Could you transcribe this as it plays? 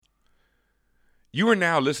You are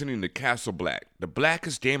now listening to Castle Black, the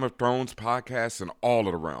blackest Game of Thrones podcast in all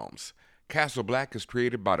of the realms. Castle Black is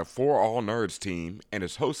created by the For All Nerds team and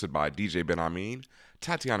is hosted by DJ Benhameen,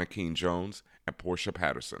 Tatiana Keene-Jones, and Porshea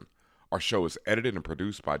Patterson. Our show is edited and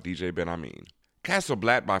produced by DJ Benhameen. Castle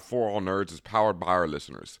Black by For All Nerds is powered by our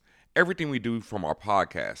listeners. Everything we do from our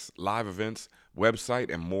podcasts, live events,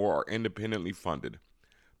 website, and more are independently funded.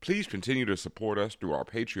 Please continue to support us through our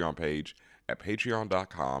Patreon page at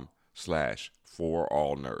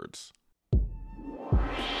patreon.com/forallnerds.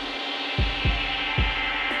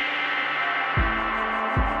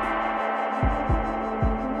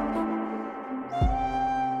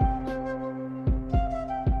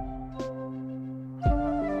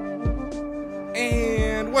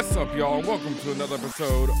 And what's up, y'all? Welcome to another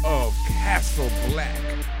episode of Castle Black,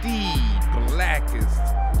 the blackest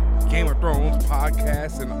Game of Thrones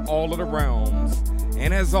podcast in all of the realms.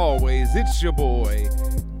 And as always, it's your boy,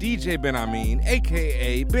 DJ Benhameen,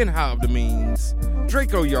 a.k.a. Ben of the Means,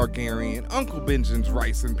 Draco Yargarian, Uncle Benjamin's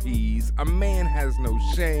Rice and Peas, a man has no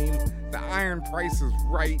shame, the iron price is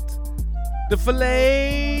right, the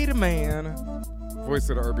filleted man, voice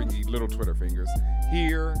of the urban geek, little Twitter fingers,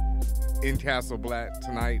 here in Castle Black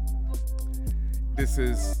tonight. This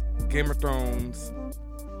is Game of Thrones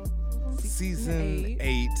Season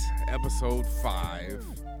 8, Episode 5.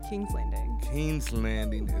 King's Landing. King's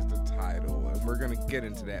Landing is the title, and we're going to get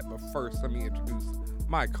into that. But first, let me introduce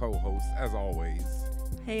my co-host, as always.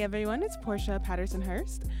 Hey everyone, it's Porshea Patterson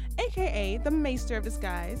Hurst, a.k.a. the Maester of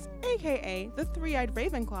Disguise, a.k.a. the Three-Eyed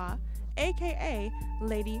Ravenclaw, a.k.a.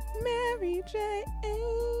 Lady Mary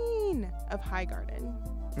Jane of Highgarden.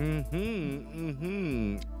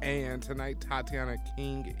 And tonight, Tatiana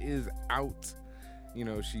King is out. You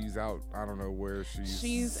know, she's out, I don't know where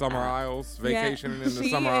she's Summer Isles, vacationing in the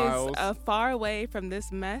Summer Isles. She is far away from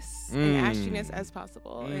this mess and ashiness as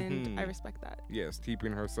possible, and I respect that. Yes,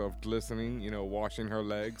 keeping herself glistening, you know, washing her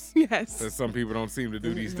legs. Yes. That some people don't seem to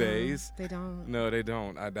do these days. They don't. No, they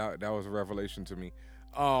don't. That was a revelation to me.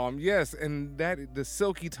 Yes, and that the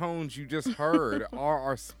silky tones you just heard are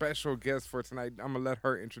our special guest for tonight. I'm going to let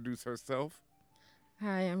her introduce herself.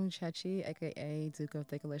 Hi, I'm Chechi, a.k.a. Duke of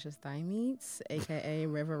Thickalicious Thigh Meats, a.k.a.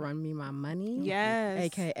 River Run Me My Money. Yes.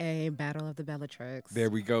 A.k.a. Battle of the Bellatrix. There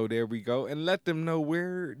we go. And let them know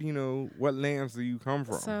where, what lands do you come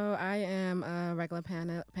from? So I am a regular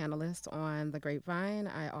panelist on the Grapevine.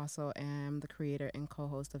 I also am the creator and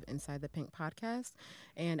co-host of Inside the Pink podcast,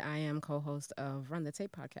 and I am co-host of Run the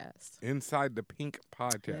Tape podcast. Inside the Pink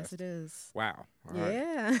podcast. Yes, it is. Wow. All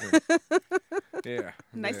yeah. Right. Yeah.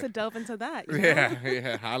 Nice to delve into that.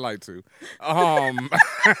 Yeah, I like to.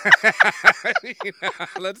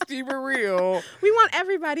 Let's keep it real. We want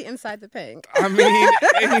everybody inside the pink. I mean,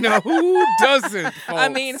 who doesn't, folks? I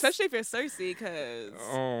mean, especially if you're Cersei, because...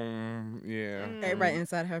 yeah. Everybody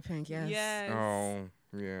inside her pink, yes. Yes. Oh,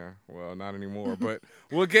 yeah. Well, not anymore, but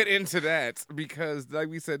we'll get into that because, like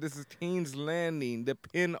we said, this is King's Landing, the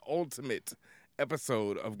penultimate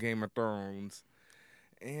episode of Game of Thrones.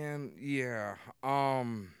 And yeah,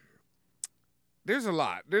 there's a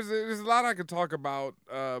lot. There's a lot I could talk about.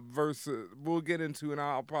 Versus, we'll get into, and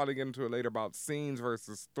I'll probably get into it later about scenes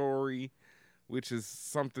versus story, which is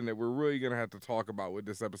something that we're really gonna have to talk about with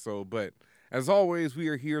this episode. But as always, we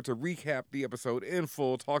are here to recap the episode in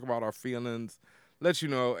full, talk about our feelings, let you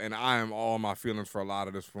know, and I am all my feelings for a lot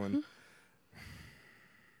of this one.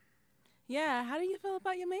 Yeah, how do you feel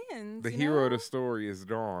about your man? The hero of the story is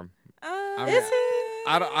Dawn. Is he?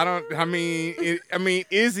 I mean,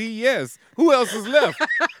 is he? Yes. Who else is left?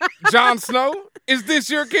 Jon Snow? Is this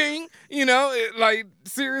your king?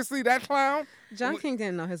 Seriously, that clown? John King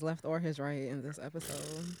didn't know his left or his right in this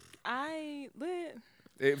episode.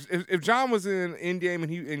 If John was in Endgame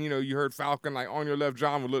and you heard Falcon on your left,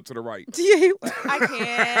 John would look to the right. I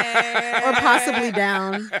can't. Or possibly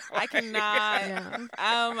down. I cannot. Yeah.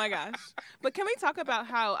 Oh my gosh. But can we talk about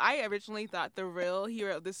how I originally thought the real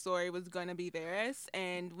hero of the story was going to be Varys,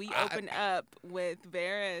 and we open up with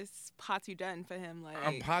Varys Patu done for him.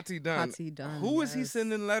 Patu done. Who is he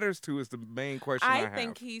sending letters to is the main question I have. I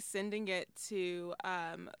think he's sending it to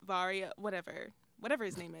Varia, whatever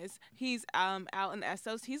his name is. He's out in the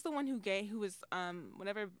Essos. He's the one who was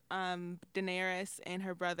whenever Daenerys and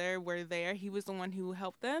her brother were there, he was the one who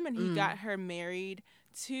helped them, and he got her married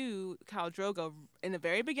to Khal Drogo in the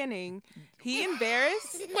very beginning. He and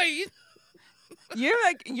Varys. Wait.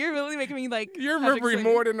 You're really making me like. You're remembering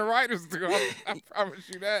more than the writers do. I promise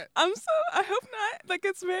you that. I hope not. Like,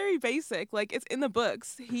 it's very basic. Like, it's in the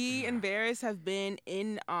books. He and Varys have been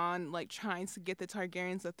in on like trying to get the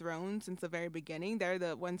Targaryens the throne since the very beginning. They're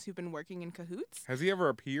the ones who've been working in cahoots. Has he ever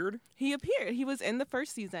appeared? He appeared. He was in the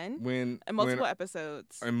first season. In multiple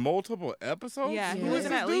episodes. In multiple episodes? Yeah, he he was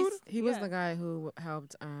in at least. He was the guy who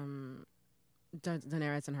helped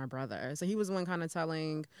Daenerys and her brother. So he was the one kind of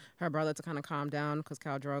telling her brother to kind of calm down because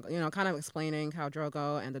Khal Drogo, kind of explaining Khal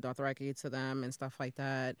Drogo and the Dothraki to them and stuff like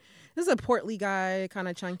that. This is a portly guy, kind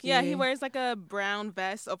of chunky. Yeah, he wears like a brown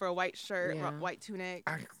vest over a white shirt, Yeah. white tunic.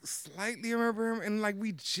 I slightly remember him, and like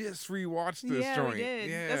we just rewatched this joint. We did.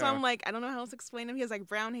 Yeah, that's why I'm like, I don't know how else to explain him. He has like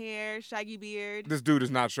brown hair, shaggy beard. This dude is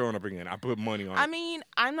not showing up again. I put money on it. I mean,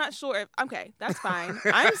 I'm not sure if okay, that's fine.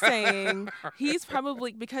 I'm saying he's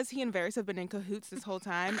probably because he and Varys have been in cahoots this whole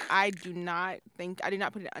time. I do not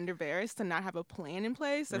put it under Varys to not have a plan in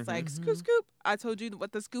place. That's like scoop. I told you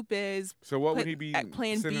what the scoop is. So what would he be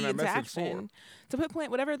plan sending B that into message action to put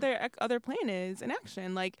whatever their other plan is in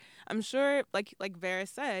action? Like I'm sure, like Varys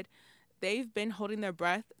said, they've been holding their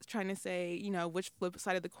breath, trying to say, which flip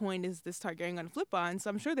side of the coin is this Targaryen going to flip on.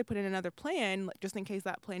 So I'm sure they put in another plan, just in case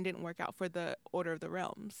that plan didn't work out for the Order of the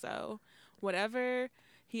Realm. So whatever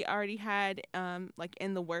he already had,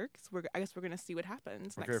 in the works, I guess we're gonna see what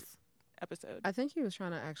happens next episode. I think he was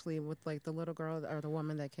trying to actually, with like the little girl or the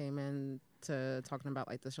woman that came in to talking about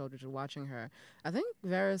like the soldiers were watching her. I think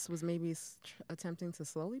Varys was maybe attempting to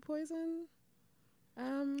slowly poison.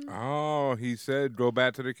 He said go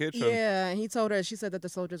back to the kitchen. Yeah, and he told her. She said that the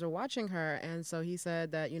soldiers were watching her, and so he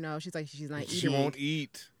said that she's not eating. She won't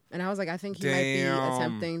eat. And I was like, I think he might be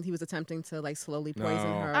attempting. He was attempting to like slowly poison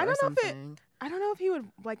her. I don't or know something. I don't know if he would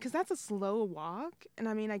because that's a slow walk, and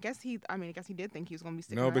I guess he did think he was going to be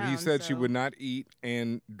sticking around. No, but he said she would not eat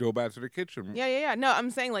and go back to the kitchen. Yeah. No,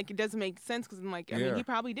 I'm saying like it doesn't make sense because I'm like, I mean, he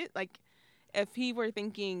probably did like if he were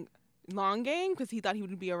thinking long game because he thought he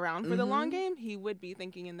would be around for the long game, he would be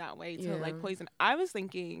thinking in that way to like poison. I was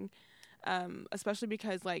thinking. Especially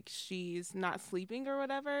because like she's not sleeping or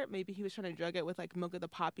whatever. Maybe he was trying to drug it with like milk of the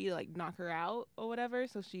poppy to like knock her out or whatever,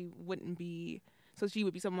 so she would be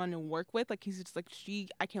someone to work with. Like he's just like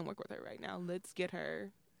I can't work with her right now. Let's get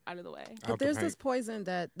her out of the way. But there's this poison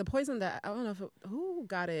that I don't know who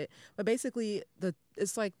got it, but basically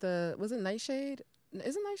was it Nightshade?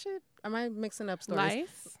 Is it Nightshade? Am I mixing up stories?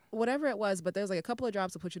 Lice? Whatever it was, but there's like a couple of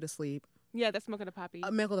drops to put you to sleep. Yeah, that's milk of the poppy.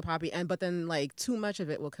 Milk of the poppy, but then like too much of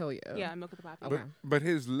it will kill you. Yeah, milk of the poppy. Okay. But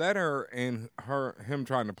his letter and him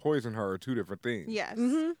trying to poison her are two different things. Yes.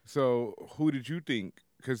 Mm-hmm. So who did you think?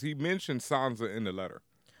 Because he mentioned Sansa in the letter.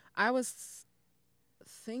 I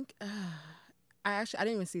didn't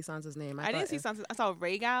even see Sansa's name. I didn't see Sansa. I saw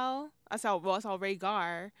Rhaegal. I saw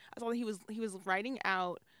Rhaegar. I saw that he was writing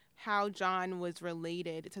out how Jon was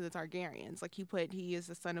related to the Targaryens. Like he is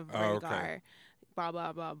the son of Rhaegar. Blah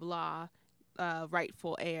blah blah blah.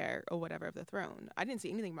 Rightful heir or whatever of the throne. I didn't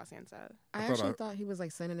see anything about Sansa. I actually thought he was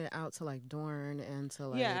like sending it out to like Dorne and to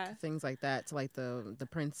like things like that, to like the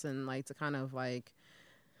prince and like to kind of like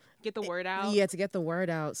get the word out. Yeah, to get the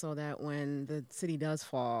word out so that when the city does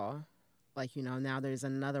fall, like now there's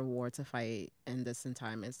another war to fight, and this in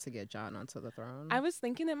time is to get Jon onto the throne. I was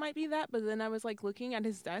thinking it might be that, but then I was like looking at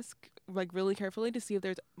his desk like really carefully to see if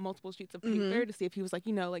there's multiple sheets of paper to see if he was like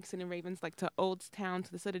like sending ravens like to Old Town,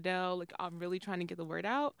 to the Citadel, like I'm really trying to get the word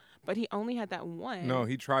out. But he only had that one. No,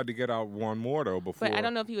 he tried to get out one more though before. But I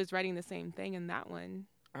don't know if he was writing the same thing in that one.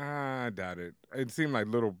 I doubt it. It seemed like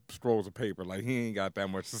little scrolls of paper. Like he ain't got that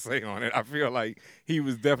much to say on it. I feel like he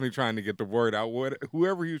was definitely trying to get the word out.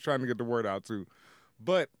 Whoever he was trying to get the word out to.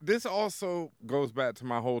 But this also goes back to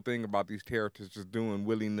my whole thing about these characters just doing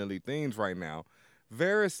willy-nilly things right now.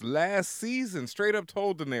 Varys last season straight up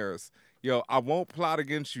told Daenerys, yo, I won't plot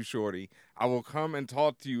against you, shorty. I will come and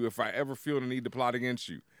talk to you if I ever feel the need to plot against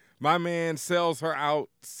you. My man sells her out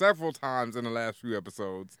several times in the last few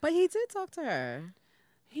episodes. But he did talk to her.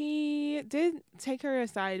 He did take her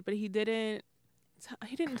aside, but he didn't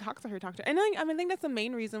talk to her. And I think that's the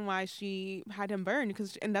main reason why she had him burned,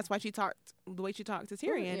 and that's why she talked the way she talked to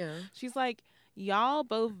Tyrion. Yeah. She's like, y'all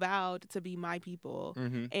both vowed to be my people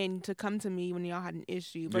and to come to me when y'all had an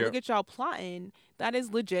issue. But look at y'all plotting. That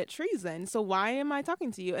is legit treason. So why am I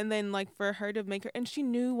talking to you? And then like for her to make her, and she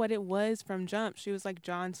knew what it was from jump. She was like,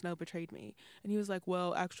 Jon Snow betrayed me. And he was like,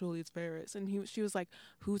 well, actually it's Varys. And she was like,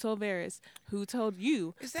 who told Varys? Who told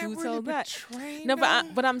you? Is that who really told that? betraying? No,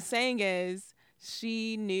 but what I'm saying is,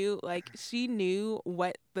 she knew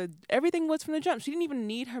what everything was from the jump. She didn't even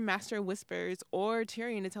need her Master of Whispers or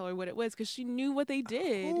Tyrion to tell her what it was because she knew what they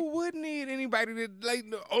did. Who would need anybody to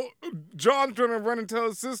John's trying to run and tell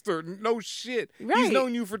his sister? No shit. Right. He's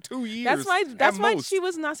known you for 2 years. That's why she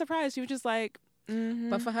was not surprised. She was just like, mm-hmm.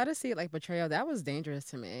 But for her to see it like betrayal, that was dangerous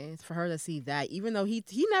to me. For her to see that, even though he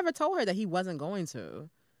never told her that he wasn't going to.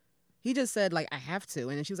 He just said, like, I have to.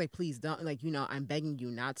 And then she was like, please don't. Like, I'm begging you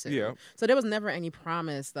not to. Yeah. So there was never any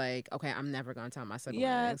promise, like, okay, I'm never going to tell my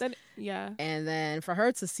siblings. Yeah. And then for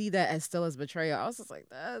her to see that as still as betrayal, I was just like,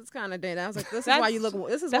 that's kind of dangerous. I was like, this is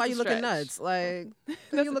why you looking nuts. Like,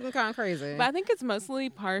 you're looking kind of crazy. But I think it's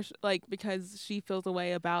mostly because she feels a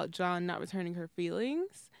way about John not returning her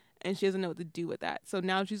feelings. And she doesn't know what to do with that. So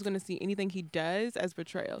now she's going to see anything he does as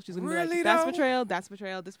betrayal. She's going to be like, that's betrayal, that's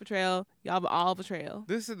betrayal, this betrayal. Y'all all betrayal.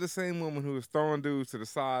 This is the same woman who was throwing dudes to the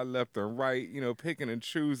side, left and right, picking and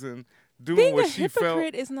choosing, doing being what she felt. Being a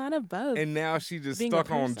hypocrite is not above. And now she just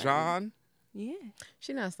stuck on John. Yeah.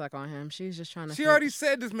 She's not stuck on him. She's just trying to. She already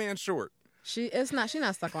said this man's short. She's not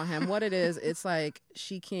stuck on him. What it is, it's like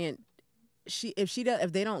she can't.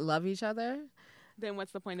 If they don't love each other. Then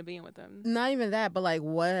what's the point of being with them? Not even that, but like,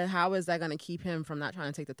 how is that going to keep him from not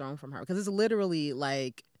trying to take the throne from her? Because it's literally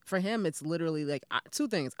like, for him, it's literally like two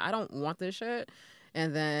things. I don't want this shit,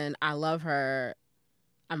 and then I love her.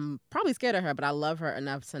 I'm probably scared of her, but I love her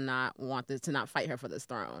enough to not want this, to not fight her for this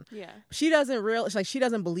throne. Yeah. She doesn't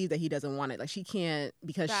believe that he doesn't want it. Like, she can't,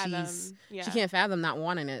 because she can't fathom not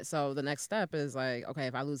wanting it. So the next step is like, okay,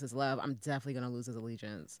 if I lose his love, I'm definitely going to lose his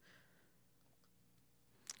allegiance.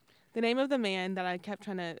 The name of the man that I kept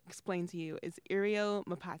trying to explain to you is Irio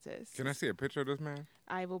Mapatis. Can I see a picture of this man?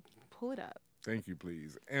 I will pull it up. Thank you,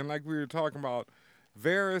 please. And like we were talking about,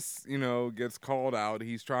 Varys, gets called out.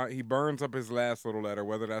 He burns up his last little letter,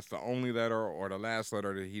 whether that's the only letter or the last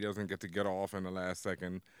letter that he doesn't get off in the last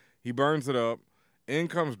second. He burns it up. In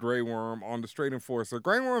comes Grey Worm on the Straight Enforcer.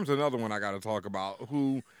 Grey Worm's another one I got to talk about,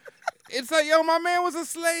 who... It's like, my man was a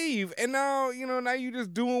slave, and now, now you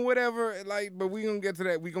just doing whatever, like, but we gonna get to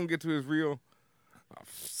that. We gonna get to his real...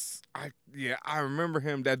 I remember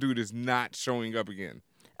him. That dude is not showing up again.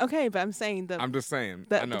 Okay, but I'm saying I'm just saying.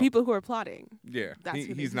 The people who are plotting. Yeah,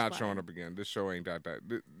 he's not showing up again. This show ain't that.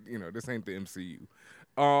 This ain't the MCU.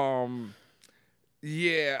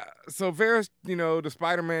 Yeah, so Varys, the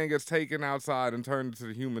Spider-Man gets taken outside and turned into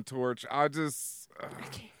the Human Torch. I just...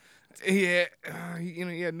 he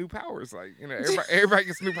had new powers. Like, everybody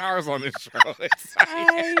gets new powers on this show.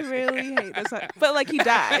 I really hate this one. But, like, he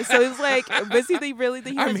dies. So it's like, was he really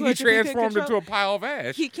the Human Torch? He transformed into a pile of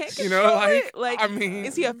ash. He can't control it. Like,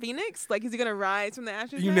 is he a phoenix? Like, is he going to rise from the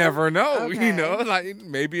ashes? You never know. Okay. Like,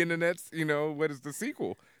 maybe in the next, what is the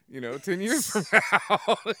sequel? 10 years from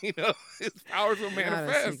now, his powers will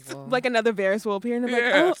manifest. Like another Varys will appear and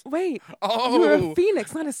they're like, oh, wait. Oh. You were a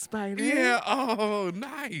phoenix, not a spider. Yeah. Oh,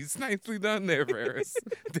 nice. Nicely done there, Varys.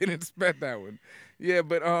 Didn't expect that one. Yeah,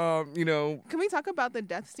 but, Can we talk about the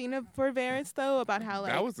death scene for Varys, though? About how,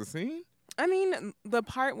 like... That was the scene? I mean, the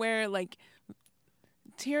part where, like...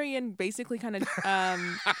 Tyrion basically kind of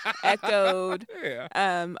echoed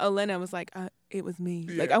Olenna was like, it was me.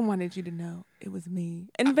 Yeah. Like, I wanted you to know it was me.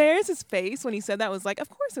 And Varys' face when he said that was like, of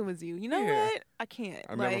course it was you. You know what? I can't.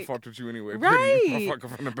 I never fucked with you anyway. Right.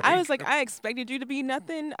 I was like, I expected you to be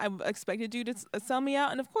nothing. I expected you to sell me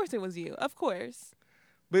out. And of course it was you. Of course.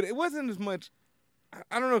 But it wasn't as much...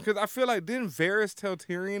 I don't know, because I feel like, didn't Varys tell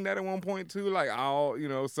Tyrion that at one point, too? Like, I'll,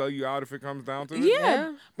 sell you out if it comes down to it?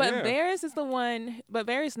 Yeah. But Varys is the one... But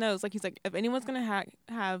Varys knows, like, he's like, if anyone's going to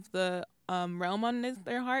have the realm on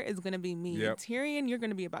their heart, it's going to be me. Yep. Tyrion, you're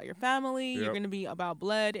going to be about your family, you're going to be about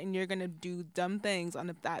blood, and you're going to do dumb things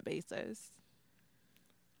on that basis.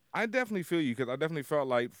 I definitely feel you, because I definitely felt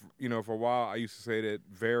like, for a while, I used to say that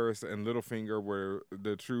Varys and Littlefinger were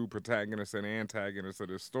the true protagonists and antagonists of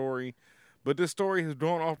this story. But this story has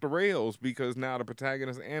gone off the rails because now the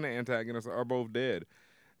protagonist and the antagonist are both dead.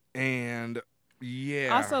 And, yeah.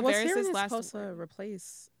 Also, Varys is supposed to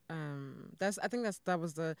replace... I think that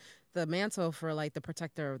was the mantle for, like, the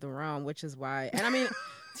protector of the realm, which is why... And, I mean...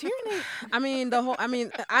 Tyrion,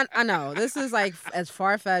 I know this is like as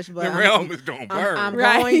far-fetched, but the realm is gonna burn. I'm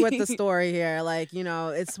going with the story here. Like,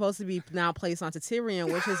 it's supposed to be now placed onto Tyrion,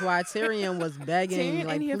 which is why Tyrion was begging, Tyrion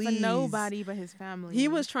like, ain't here please. For nobody but his family. He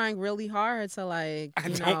was trying really hard to, like, I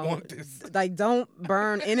don't want this. Like, don't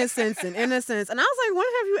burn innocence and innocence. And I was like, when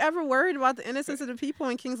have you ever worried about the innocence of the people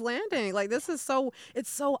in King's Landing? Like, it's so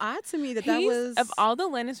odd to me that was... Of all the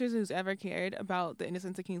Lannisters who's ever cared about the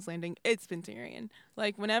innocence of King's Landing, it's been Tyrion.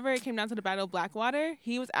 Like, whenever it came down to the Battle of Blackwater,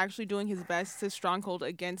 he was actually doing his best to stronghold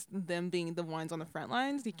against them being the ones on the front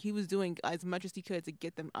lines. He was doing as much as he could to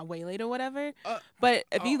get them waylaid or whatever. But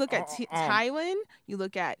if you look at Tywin, you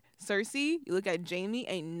look at Cersei, you look at Jaime,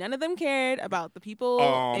 ain't none of them cared about the people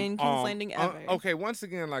in King's Landing ever. Okay, once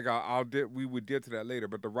again, like we would get to that later,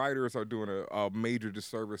 but the writers are doing a major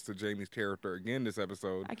disservice to Jaime's character again this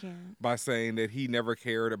episode. I can't. By saying that he never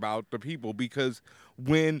cared about the people, because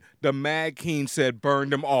when the Mad King said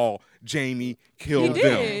burn them all, Jaime killed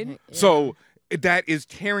them. Yeah. So that is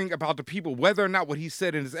caring about the people. Whether or not what he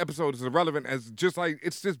said in this episode is irrelevant, as just like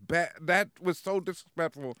it's just bad. That was so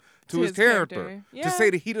disrespectful to his character. Yeah. To say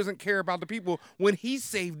that he doesn't care about the people when he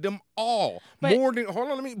saved them all more than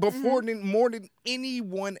more than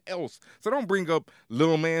anyone else. So don't bring up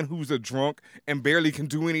little man who's a drunk and barely can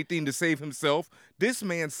do anything to save himself. This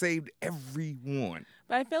man saved everyone.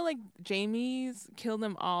 But I feel like Jaime's killed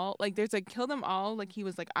them all. Like there's like kill them all. Like he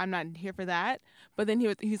was like, I'm not here for that. But then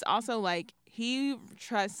he's also like, he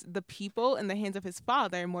trusts the people in the hands of his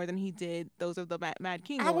father more than he did those of the Mad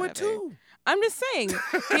King. I would too. I'm just saying.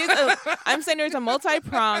 I'm saying there's a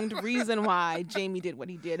multi-pronged reason why Jaime did what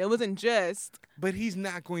he did. It wasn't just. But he's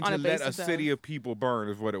not going to let a city of people burn.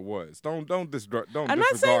 Is what it was. Don't disregard. I'm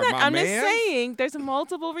not saying that. I'm just saying there's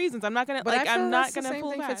multiple reasons. I'm not gonna but I'm not that's gonna the same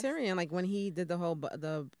pull thing back. for Tyrion. Like when he did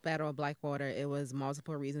the Battle of Blackwater, it was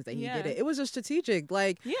multiple reasons that he Yeah. did it. It was just strategic.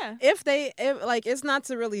 Like Yeah. if it's not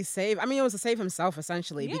to really save. I mean, it was to save himself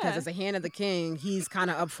essentially because Yeah. as a hand of the king, he's kind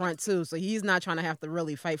of up front too. So he's not trying to have to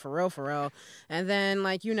really fight for real. And then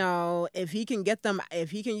like if he can get them, if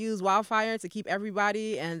he can use wildfire to keep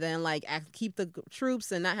everybody, and then like keep the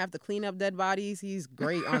troops and not have to clean up dead bodies, he's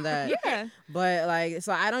great on that. Yeah. But like,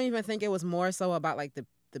 so I don't even think it was more so about like the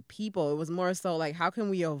people. It was more so like, how can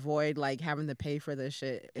we avoid like having to pay for this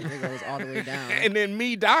shit if it goes all the way down? And then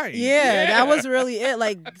me dying. Yeah, that was really it.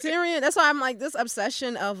 Like Tyrion, that's why I'm like this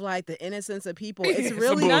obsession of like the innocence of people. It's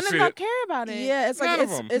really None of them care about it. Yeah, it's like None of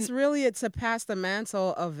them. it's really to pass the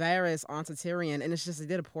mantle of Varys onto Tyrion, and it's just they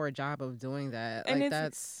did a poor job of doing that. And like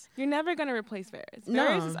it's, you're never gonna replace Varys. No.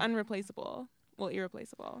 Varys is unreplaceable. Well,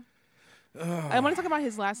 irreplaceable. I want to talk about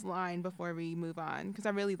his last line before we move on, because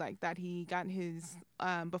I really like that he got his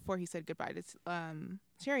before he said goodbye to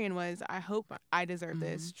Tyrion was, I hope I deserve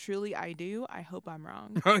this. Truly I do. I hope I'm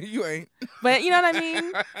wrong. You ain't. But you know what I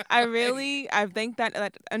mean? I think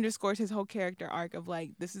that underscores his whole character arc of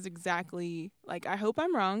like, this is exactly like, I hope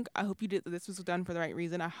I'm wrong. I hope this was done for the right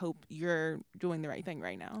reason. I hope you're doing the right thing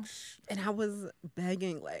right now. And I was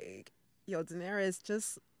begging like, yo, Daenerys,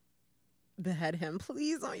 just behead him,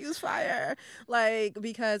 please don't use fire, like,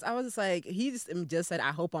 because I was just like, he just said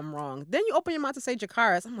I hope I'm wrong, then you open your mouth to say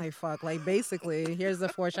Jacaerys. I'm like, fuck, like basically here's the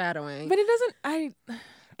foreshadowing. But it doesn't. I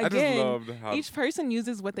just Again, loved how each person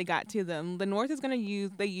uses what they got to them. The North is gonna use.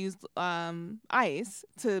 They used ice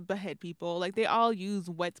to behead people. Like they all use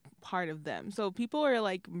what's part of them. So people are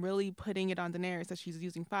like really putting it on Daenerys that she's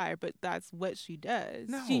using fire, but that's what she does.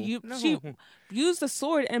 No, she no. used the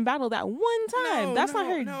sword in battle that one time. That's not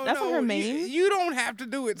her. That's not her main. You don't have to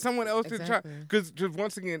do it. Someone else did try. Exactly. Because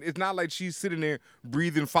once again, it's not like she's sitting there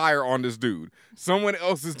breathing fire on this dude. Someone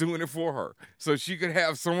else is doing it for her, so she could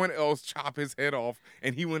have someone else chop his head off,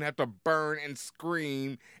 and he wouldn't have to burn and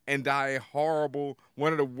scream and die a horrible,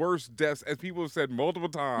 one of the worst deaths, as people have said multiple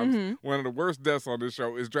times. One of the worst deaths on this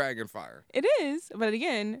show is dragon fire. It is, but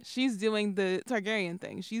again, she's doing the Targaryen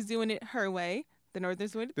thing. She's doing it her way. The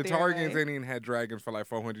Northerners would. The their Targaryens way. ain't even had dragons for like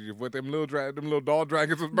 400 years. What them little dog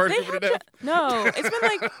dragons was burning They people to had death. No, it's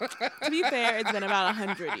been like, to be fair, it's been about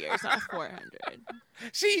 100 years, not 400.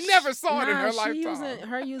 She never saw it in her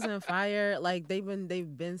lifetime. Using fire, like they've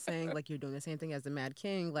been saying like you're doing the same thing as the Mad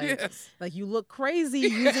King, like Yes. like you look crazy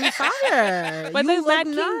using fire. But you the look Mad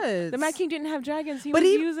nuts. King, the Mad King didn't have dragons. He But was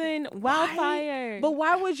he- using wildfire. But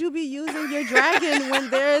why would you be using your dragon when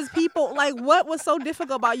there's people like what was so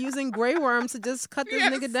difficult about using Grey Worm to just cut this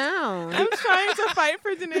Yes. nigga down? I'm trying to fight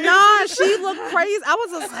for Daenerys. Nah, she looked crazy. I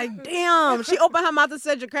was just like, damn. She opened her mouth and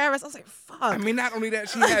said Jacaerys. I was like, fuck. I mean, not only that,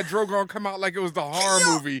 she had Drogon come out like it was the horror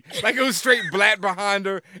movie. Like it was straight black behind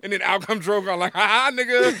her, and then out come Drogon like, ha,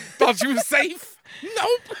 nigga, thought you was safe?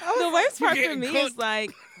 Nope. The worst part for getting me cooked. is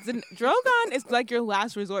like, Drogon is like your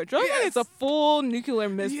last resort. Drogon Yes. is a full nuclear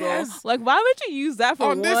missile. Yes. Like, why would you use that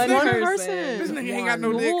for On this one nigga. person? This nigga ain't got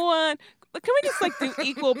no dick. One. Like, can we just like do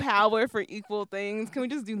equal power for equal things? Can we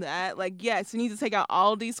just do that? Like, yes, you need to take out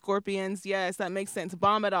all these scorpions. Yes, that makes sense.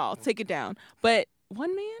 Bomb it all. Take it down. But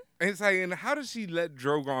one man? And it's like, and how does she let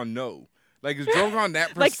Drogon know Like, is Drogon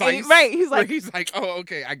that Like, precise? right, He's like, oh,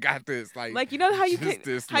 okay, I got this. Like you know how you get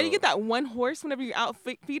that one horse whenever you're out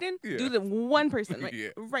feeding? Yeah. Do the one person, yeah,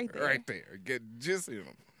 right there. right there. Get just him.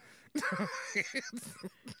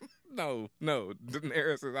 No,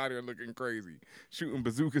 Daenerys is out here looking crazy, shooting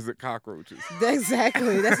bazookas at cockroaches.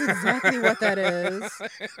 Exactly. That's exactly what that is.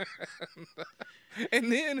 And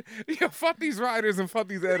then, fuck these writers and fuck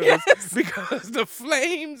these editors because the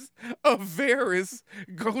flames of Varys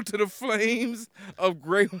go to the flames of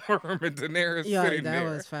Grey Worm and Daenerys sitting there. That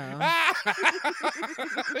was foul.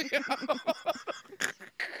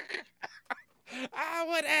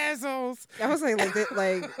 What assholes! I was like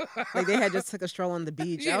they had just took a stroll on the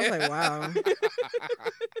beach. I was like, wow.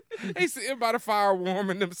 They sitting by the fire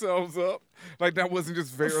warming themselves up. Like that wasn't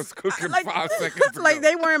just Varys cooking 5 seconds ago. Like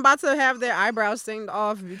they weren't about to have their eyebrows singed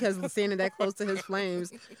off because standing that close to his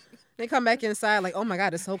flames. They come back inside like, oh my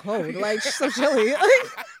God, it's so cold. Like, so chilly.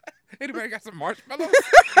 Anybody got some marshmallows?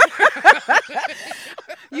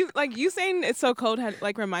 You saying it's so cold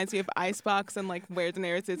reminds me of Icebox and like where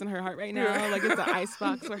Daenerys is in her heart right now. Like it's the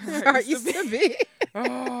Icebox where her heart used to be.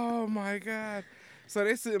 Oh my God. So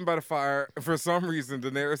they sitting by the fire. For some reason,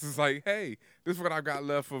 Daenerys is like, hey, this is what I got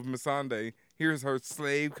left of Missandei. Here's her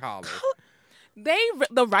slave collar.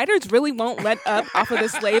 The writers really won't let up off of the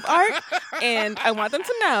slave arc, and I want them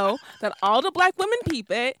to know that all the black women peep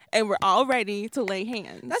it, and we're all ready to lay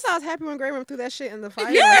hands. That's how I was happy when Grey Worm threw that shit in the fire.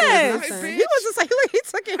 Yes, he was just like, he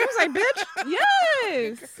took it. He was like, bitch.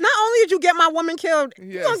 Yes. Not only did you get my woman killed, yes.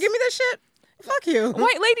 You gonna give me that shit? Fuck you.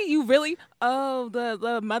 White lady, you really? Oh,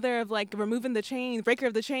 the mother of like removing the chains, breaker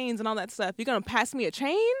of the chains, and all that stuff. You're gonna pass me a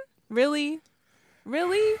chain? Really?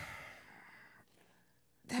 Really?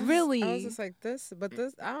 I was just like this, but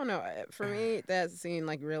this, I don't know. For me, that scene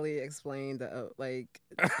like really explained the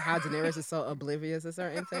how Daenerys is so oblivious to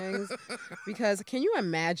certain things. Because can you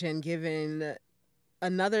imagine giving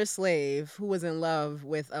another slave who was in love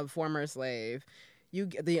with a former slave, you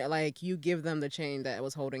give them the chain that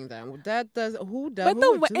was holding them? That does who does? But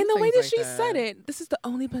the way that she said it, this is the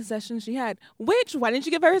only possession she had. Why didn't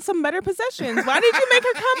you give her some better possessions? Why did you make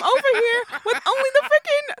her come over here with only the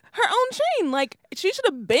freaking her own chain? Like she should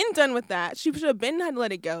have been done with that. She should have been had to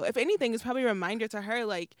let it go. If anything, it's probably a reminder to her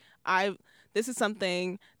like this is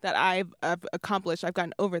something that I've accomplished. I've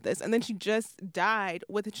gotten over this. And then she just died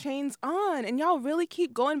with the chains on. And y'all really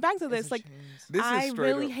keep going back to this. Like, I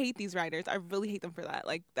really hate these writers. I really hate them for that.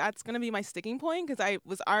 Like, that's going to be my sticking point because I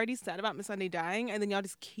was already sad about Missandei dying. And then y'all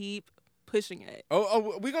just keep pushing it.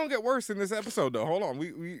 Oh, we're going to get worse in this episode, though. Hold on.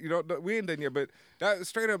 We ain't done yet. But that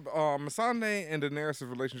straight up, Missandei and Daenerys'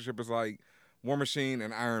 relationship is like War Machine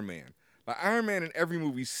and Iron Man. Like, Iron Man in every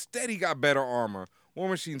movie steady got better armor. War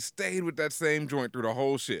Machine stayed with that same joint through the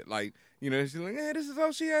whole shit. Like, she's like, this is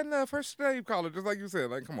all she had enough. Her slave collar, just like you said.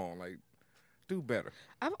 Like, come on, like, do better.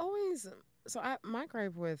 My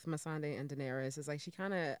gripe with Missandei and Daenerys is like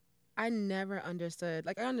I never understood.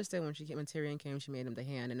 Like, I understood when Tyrion came, she made him the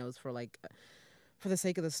hand, and it was for the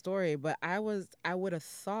sake of the story. But I would have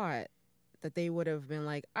thought that they would have been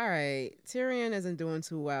like, all right, Tyrion isn't doing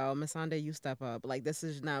too well. Missandei, you step up. Like,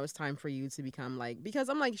 now it's time for you to become like, because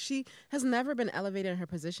I'm like, she has never been elevated in her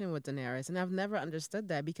position with Daenerys. And I've never understood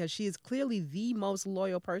that because she is clearly the most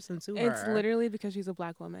loyal person to her. It's literally because she's a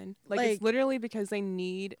black woman. Like it's literally because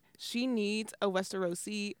she needs a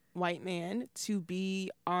Westerosi white man to be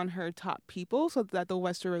on her top people so that the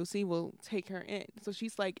Westerosi will take her in. So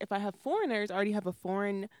she's like, if I have foreigners, I already have a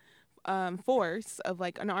foreign force of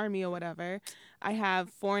like an army or whatever. I have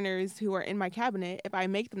foreigners who are in my cabinet. If I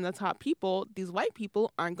make them the top people, these white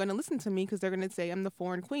people aren't going to listen to me because they're going to say I'm the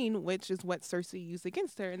foreign queen, which is what Cersei used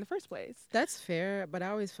against her in the first place. That's fair, but I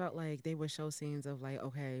always felt like they would show scenes of like,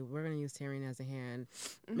 okay, we're going to use Tyrion as a hand.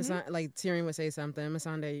 Mm-hmm. Like Tyrion would say something,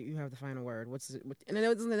 Missandei, you have the final word. And then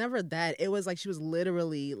it was never that. It was like she was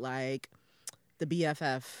literally like the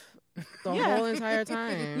BFF the whole entire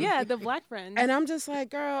time. Yeah, the black friend. And I'm just like,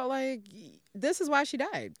 girl, like, this is why she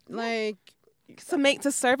died. Like,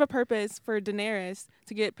 to serve a purpose for Daenerys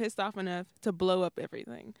to get pissed off enough to blow up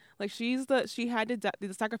everything. Like, she had to be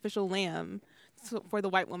the sacrificial lamb for the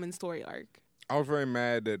white woman's story arc. I was very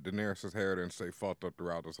mad that Daenerys' hair didn't stay fucked up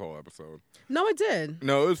throughout this whole episode. No, it did.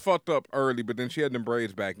 No, it was fucked up early, but then she had them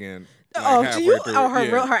braids back in.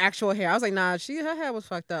 Her actual hair. I was like, nah, her hair was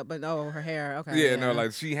fucked up, but no, her hair. Okay. Yeah, no,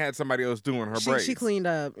 like she had somebody else doing her braids. She cleaned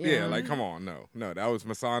up. Yeah, like come on, no, that was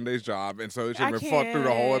Missandei's job, and so it should have been fucked through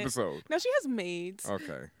the whole episode. No, she has maids.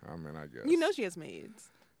 Okay, I mean, I guess. You know she has maids.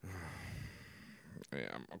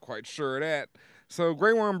 Yeah, I'm quite sure of that. So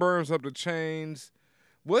Grey Worm burns up the chains.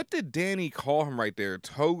 What did Danny call him right there?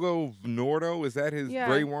 Togo Nordo? Is that his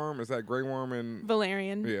Grey Worm? Is that Grey Worm and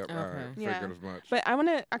Valerian? Yeah, Okay. figured as much. But I kind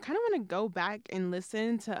of want to go back and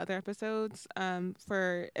listen to other episodes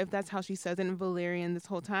for if that's how she says it in Valerian this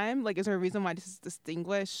whole time. Like, is there a reason why this is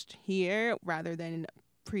distinguished here rather than in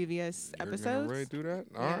previous episodes? You're gonna really do that?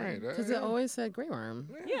 All right. Because it always said Grey Worm.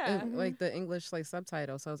 Yeah. Like the English like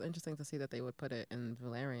subtitle. So it's interesting to see that they would put it in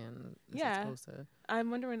Valerian. Yeah. As opposed to...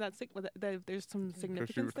 I'm wondering that there's some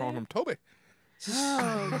significance She was there. calling him Toby.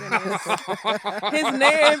 Oh, goodness. His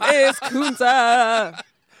name is Kunta.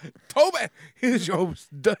 Toby, here's your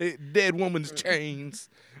dead woman's chains.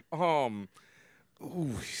 Ooh,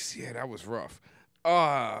 yeah, that was rough.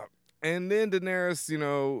 And then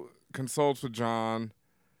Daenerys, consults with Jon.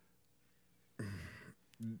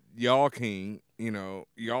 Y'all king,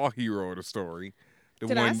 y'all hero of the story. The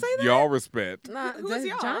Did one I say that? y'all respect. Nah, Who is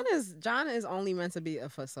y'all? John is only meant to be a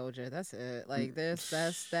foot soldier. That's it. Like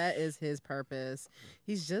that is his purpose.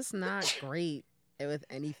 He's just not great with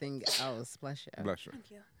anything else. Bless you. Bless you.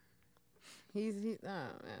 Thank you. Oh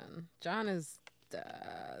man, John is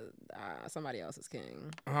somebody else's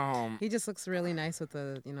king. He just looks really nice with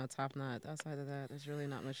the top knot. Outside of that, there's really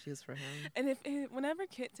not much use for him. And whenever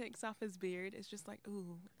Kit takes off his beard, it's just like,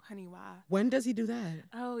 ooh, honey, why? When does he do that?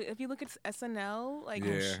 Oh, if you look at SNL, like,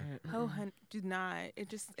 Yeah. honey, do not. It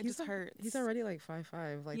just hurts. He's already like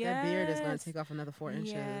 5'5". Like that beard is gonna Yes. take off another 4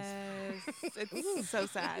 inches. Yes, it's so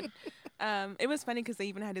sad. It was funny because they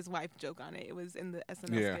even had his wife joke on it. It was in the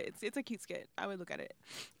SNL skit. It's a cute skit. I would look at it.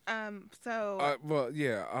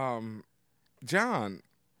 Jon,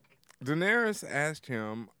 Daenerys asked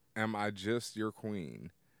him, "Am I just your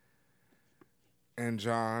queen?" And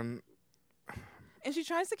Jon, and she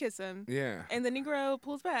tries to kiss him. yeah, And the Negro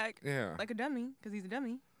pulls back. yeah, Like a dummy, because he's a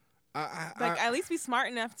dummy. at At least be smart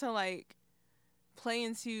enough to play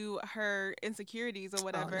into her insecurities or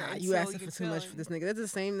whatever. Oh, nah, until you asking get for too much feeling. for this nigga. That's the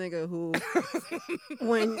same nigga who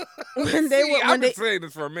when I've been saying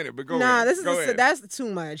this for a minute, but go ahead. That's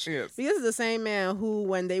too much. Yes. This is the same man who,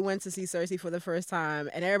 when they went to see Cersei for the first time,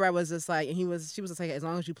 and everybody was just like, and she was just like, as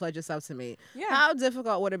long as you pledge yourself to me. Yeah. How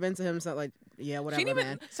difficult would it have been to him? So like, yeah, whatever,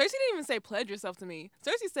 man. Cersei didn't even say pledge yourself to me.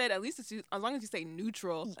 Cersei said at least as long as you say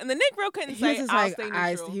neutral. And the Negro couldn't say I'll stay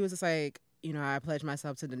neutral. He was just like, I pledge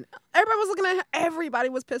myself to the. Everybody was looking at him. Everybody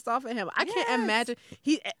was pissed off at him. I can't imagine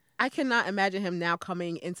I cannot imagine him now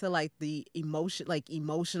coming into the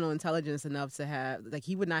emotional intelligence enough to have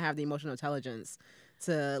he would not have the emotional intelligence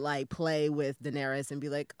to play with Daenerys and be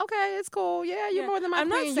like, okay, it's cool. Yeah, you're more than my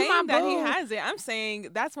queen. I'm not saying that he has it. I'm saying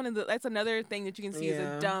that's another thing that you can see as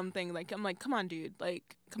a dumb thing. I'm like, come on, dude.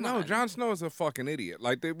 Come on. No, Jon Snow is a fucking idiot.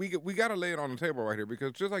 We got to lay it on the table right here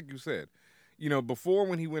because just like you said, before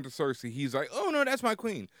when he went to Cersei, he's like, oh, no, that's my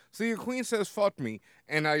queen. So your queen says, fuck me.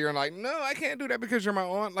 And now you're like, no, I can't do that because you're my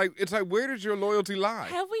aunt. It's like, where does your loyalty lie?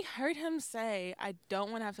 Have we heard him say, I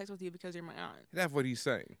don't want to have sex with you because you're my aunt? That's what he's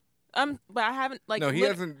saying. But I haven't, No, he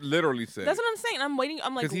hasn't literally said That's what I'm saying. I'm waiting.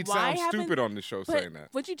 I'm like, because he why sounds stupid on the show saying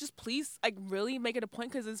that. Would you just please, really make it a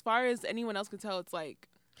point? Because as far as anyone else could tell, it's like,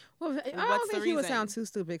 well, I what's don't the think he would reason? sound too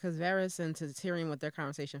stupid because Varys and Tyrion with their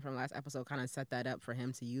conversation from last episode kind of set that up for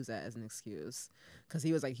him to use that as an excuse because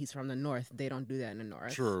he was like, he's from the north. They don't do that in the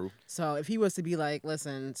north. True. So if he was to be like,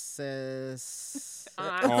 listen, sis,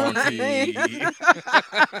 Auntie.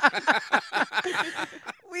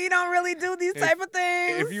 we don't really do these type of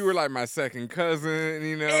things. If you were like my second cousin,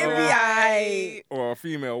 FBI. or a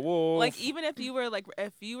female wolf. even if you were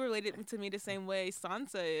if you related to me the same way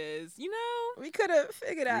Sansa is, we could have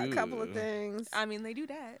figured out a couple of things. I mean, they do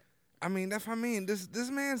that. I mean, that's what I mean. This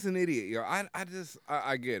man's an idiot, yo.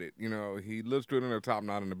 I get it. He lives good in the top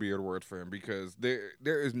knot and the beard works for him because there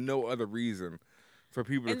is no other reason for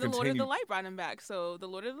people to And the continue. Lord of the Light brought him back. So the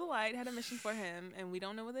Lord of the Light had a mission for him, and we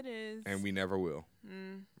don't know what it is. And we never will.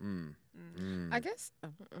 I guess I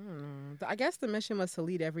don't know. I guess the mission was to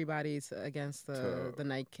lead everybody against the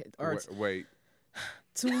Night King, or wait.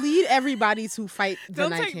 to lead everybody to fight the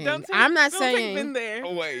Night King. I'm not saying. Been there.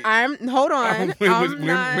 Oh wait. Hold on.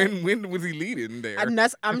 When was he leading there?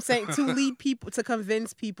 I'm saying to lead people, to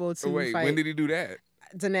convince people to wait, fight. when did he do that?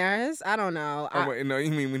 Daenerys? I don't know. Wait, no,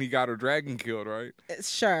 you mean when he got her dragon killed, right?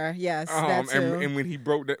 Sure, yes, that too. And when he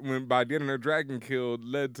broke that, by getting her dragon killed,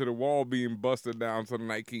 led to the wall being busted down so the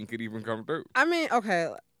Night King could even come through. I mean, okay,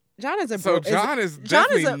 Jon is Jon is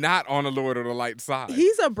definitely not on the Lord of the Light side.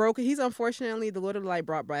 He's unfortunately, the Lord of the Light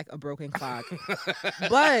brought back a broken clock.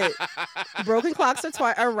 But broken clocks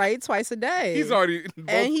are right twice a day. He's already,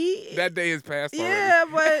 that day is past already. Yeah,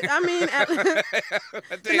 but I mean,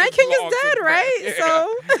 the Night King is dead, right? Yeah.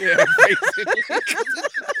 So yeah, basically.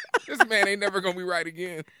 This man ain't never gonna be right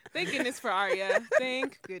again. Thank goodness for Arya.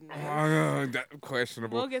 Thank goodness.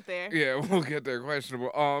 Questionable. We'll get there. Yeah, we'll get there.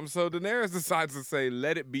 Questionable. So Daenerys decides to say,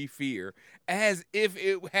 "Let it be fear," as if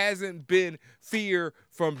it hasn't been fear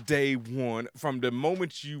from day one. From the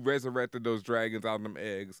moment you resurrected those dragons out of them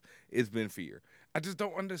eggs, it's been fear. I just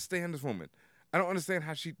don't understand this woman. I don't understand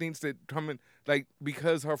how she thinks that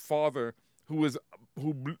because her father, who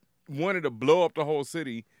wanted to blow up the whole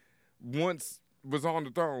city, once was on the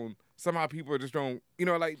throne. Somehow people just don't,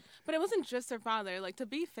 But it wasn't just her father. Like, to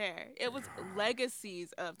be fair, it was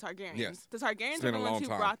legacies of Targaryens. Yes. The Targaryens are the ones who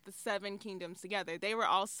brought the 7 kingdoms together. They were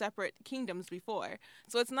all separate kingdoms before.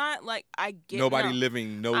 So it's not like I get nobody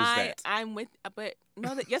living knows that. I'm with, but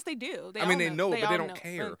no, yes, they do. They know, but they don't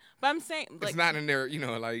care. But I'm saying, like, it's not in there,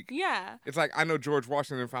 yeah. It's like, I know George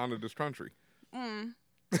Washington founded this country.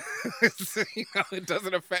 It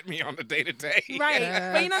doesn't affect me on the day-to-day. Right.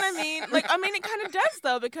 But you know what I mean? It kind of does,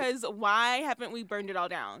 though, because why haven't we burned it all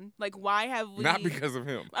down? Like, why have we... Not because of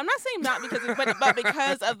him. I'm not saying not because of but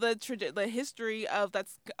because of the history of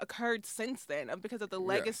that's occurred since then, because of the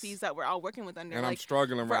legacies that we're all working with under. And I'm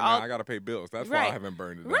struggling right now. I got to pay bills. That's why I haven't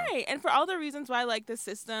burned it down. Right. And for all the reasons why, the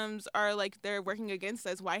systems are, they're working against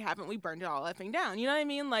us, why haven't we burned it all effing down? You know what I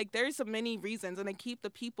mean? There's so many reasons, and they keep the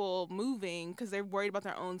people moving because they're worried about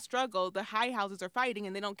their own struggle. The high houses are fighting,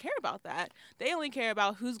 and they don't care about that. They only care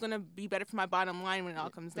about who's going to be better for my bottom line when it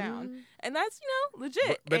all comes down. And that's,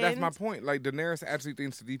 legit. But that's my point. Daenerys actually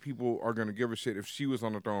thinks that these people are going to give a shit if she was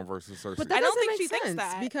on the throne versus Cersei. But I don't think she thinks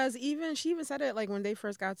that. Because she even said it, when they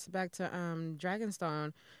first got back to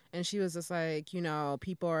Dragonstone, and she was just like, she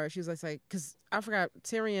was like, because I forgot,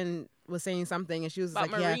 Tyrion was saying something, and she was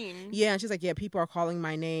about like, Marine. yeah, and she's like, yeah, people are calling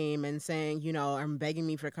my name and saying, I'm begging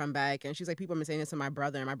me for to come back, and she's like, people have been saying this to my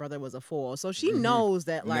brother, and my brother was a fool, so she knows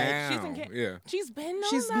that,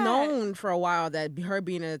 she's known for a while that her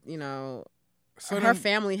being a, her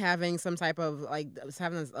family having some type of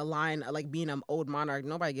having a line being an old monarch,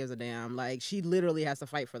 nobody gives a damn. She literally has to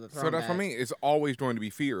fight for the throne. So that's what I mean. It's always going to be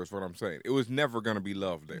fear, is what I'm saying. It was never going to be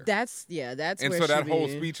love there. That's and so that whole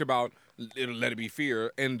speech about let it be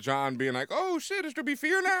fear, and John being like, "Oh shit, it's to be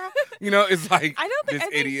fear now." It's like I don't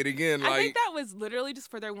think, idiot again. I think that was literally just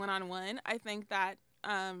for their one-on-one. I think that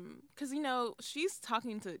because she's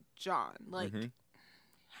talking to John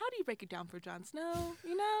How do you break it down for Jon Snow?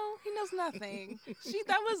 He knows nothing.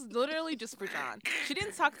 That was literally just for Jon. She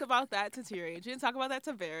didn't talk about that to Tyrion. She didn't talk about that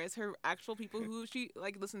to Varys, her actual people who she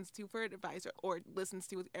listens to for advice or listens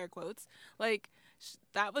to with air quotes.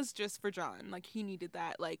 That was just for Jon. He needed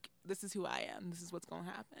that. This is who I am. This is what's gonna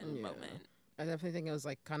happen. Moment. I definitely think it was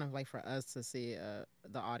kind of for us to see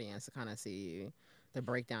the audience to kind of see the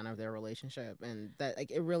breakdown of their relationship, and that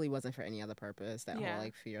it really wasn't for any other purpose, that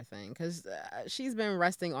whole fear thing, because she's been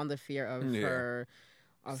resting on the fear of her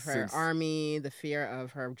army, the fear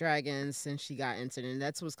of her dragons since she got into it, and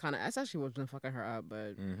that's actually what's been fucking her up.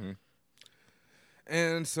 But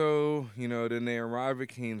and so then they arrive at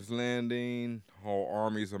King's Landing, whole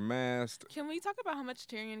army's amassed. Can we talk about how much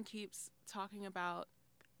Tyrion keeps talking about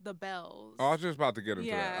the bells? I was just about to get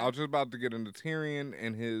into that. I was just about to get into Tyrion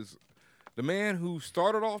and the man who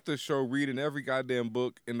started off this show reading every goddamn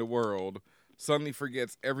book in the world suddenly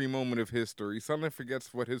forgets every moment of history, suddenly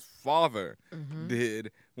forgets what his father did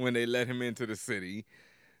when they let him into the city,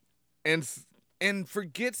 and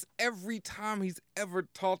forgets every time he's ever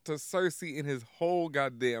talked to Cersei in his whole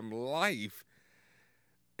goddamn life,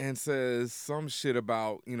 and says some shit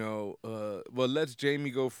about, let's Jaime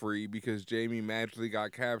go free because Jaime magically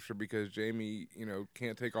got captured because Jaime,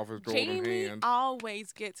 can't take off his golden hand. Jaime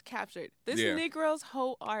always gets captured. This Negro's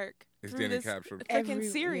whole arc through this freaking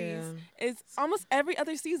series is almost every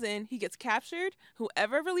other season he gets captured.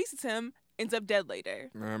 Whoever releases him ends up dead later.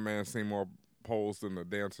 That man seen more poles than the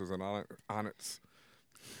dancers in Onyx.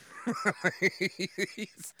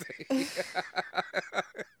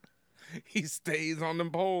 He stays on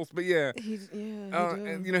them poles, but and he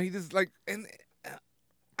just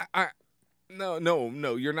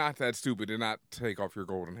no, you're not that stupid to not take off your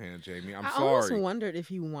golden hand, Jaime. I'm sorry. I almost wondered if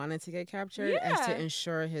he wanted to get captured as to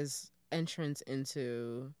ensure his entrance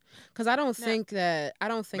into, because I don't think that. I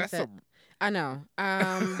know.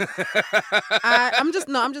 I'm just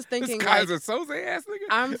thinking. This guy's a Soze ass nigga.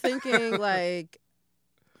 I'm thinking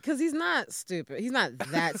because he's not stupid. He's not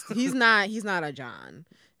that. He's not a Jon.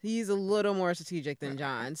 He's a little more strategic than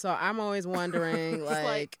Jon. So I'm always wondering,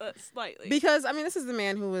 slightly. Because, this is the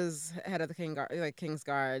man who was head of the King's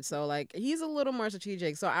Guard. So, he's a little more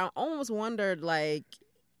strategic. So I almost wondered,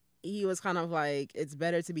 he was kind of it's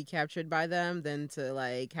better to be captured by them than to,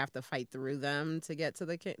 have to fight through them to get to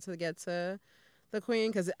the the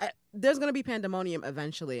queen, because there's gonna be pandemonium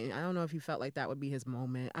eventually. I don't know if he felt like that would be his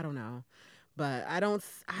moment. I don't know, but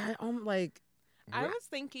I'm like. I was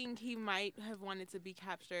thinking he might have wanted to be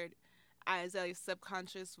captured as a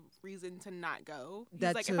subconscious reason to not go. He's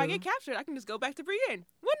That like, too. if I get captured, I can just go back to Brienne.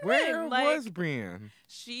 Where Win-win. was Brienne?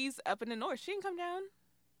 She's up in the north. She didn't come down.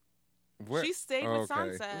 Where? She stayed with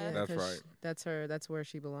Sansa. Yeah, That's 'cause right. That's her. That's where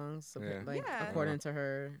she belongs. Yeah. Yeah. According to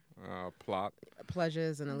her Plot.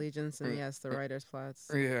 pledges and allegiance, and yes, the writer's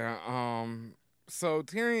plots. Yeah. So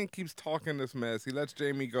Tyrion keeps talking this mess. He lets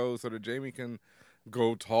Jaime go so that Jaime can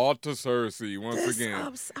go talk to Cersei once again. I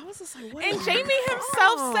was just like, what? And is Jaime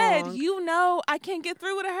himself wrong? said, "You know, I can't get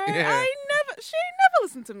through with her. Yeah. She never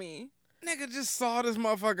listened to me." Nigga just saw this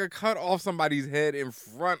motherfucker cut off somebody's head in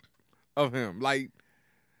front of him. Like,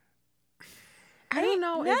 I don't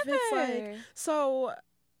know if it's like Never. so.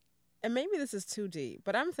 And maybe this is too deep,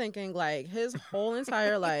 but I'm thinking like his whole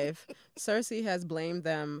entire life, Cersei has blamed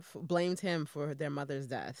him for their mother's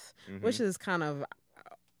death, which is kind of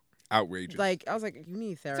outrageous. like I was like, you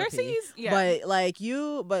need therapy. Cersei's, yeah.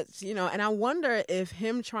 But you know, and I wonder if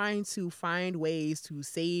him trying to find ways to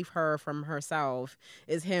save her from herself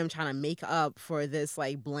is him trying to make up for this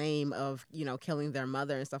like blame of, you know, killing their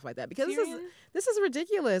mother and stuff like that. Because Tyrion? this is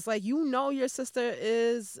ridiculous. Like, you know, your sister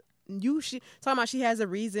is she talking about she has a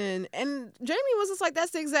reason, and Jaime was just like,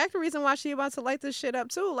 that's the exact reason why she about to light this shit up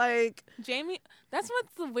too. Like, Jaime, that's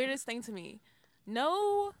what's the weirdest thing to me.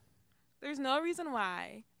 No, there's no reason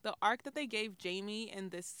why the arc that they gave Jaime in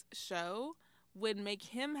this show would make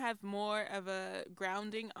him have more of a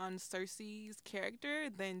grounding on Cersei's character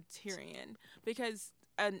than Tyrion. Because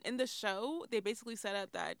in the show, they basically set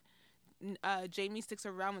up that Jaime sticks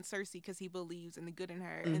around with Cersei because he believes in the good in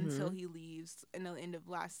her until he leaves in the end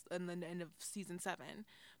of season 7.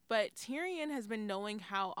 But Tyrion has been knowing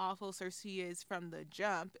how awful Cersei is from the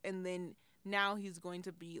jump, and then now he's going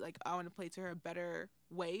to be like, I want to play to her better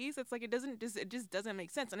ways. It's like it just doesn't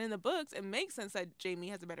make sense. And in the books, it makes sense that Jaime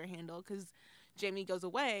has a better handle because Jaime goes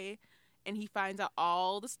away and he finds out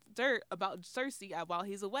all this dirt about Cersei while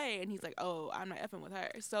he's away, and he's like, oh, I'm not effing with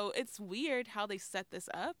her. So it's weird how they set this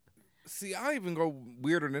up. See, I even go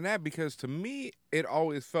weirder than that because to me, it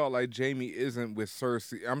always felt like Jaime isn't with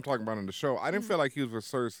Cersei. I'm talking about in the show. I didn't feel like he was with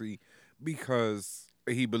Cersei because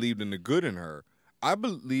he believed in the good in her. I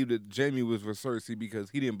believe that Jaime was with Cersei because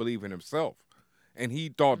he didn't believe in himself. And he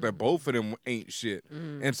thought that both of them ain't shit.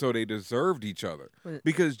 And so they deserved each other.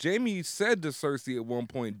 Because Jaime said to Cersei at one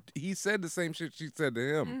point, he said the same shit she said to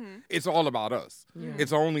him. It's all about us.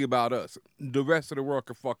 It's only about us. The rest of the world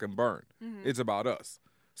can fucking burn. It's about us.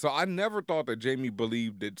 So I never thought that Jaime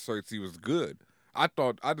believed that Cersei was good. I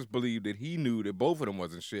just believed that he knew that both of them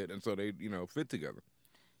wasn't shit, and so they, fit together.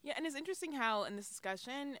 Yeah, and it's interesting how in this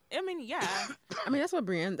discussion, I mean, yeah. I mean,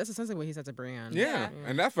 that's essentially what he said to Brienne. Yeah,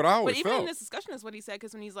 and that's what I always But even felt. in this discussion is what he said,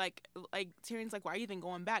 because when he's like Tyrion's like, why are you even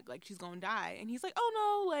going back? Like, she's going to die. And he's like,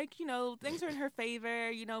 oh, no, like, things are in her favor.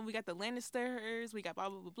 We got the Lannisters, we got blah,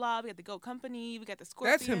 blah, blah, blah. We got the Goat Company, we got the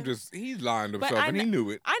Scorpions. That's him he's lying to himself, and he knew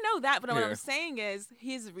it. I know that, but what I'm saying is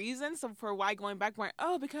his reasons for why going back weren't,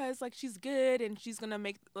 because, like, she's good and she's going to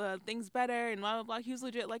make things better and blah, blah, blah. He was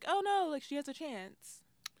legit like, oh, no, like, she has a chance.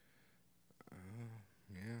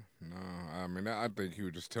 No, I mean, I think he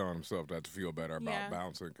was just telling himself that to feel better about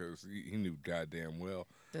bouncing because he knew goddamn well.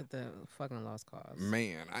 That the fucking lost cause.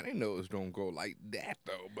 Man, I didn't know it was going to go like that,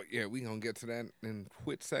 though. But yeah, we going to get to that in a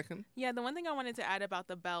quick second. Yeah, the one thing I wanted to add about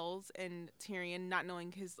the Bells and Tyrion not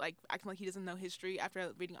knowing acting like he doesn't know history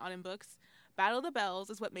after reading Autumn books. Battle of the Bells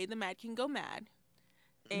is what made the Mad King go mad.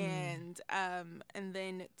 And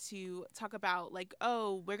then to talk about like,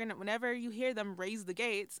 we're gonna, whenever you hear them raise the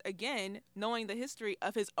gates again, knowing the history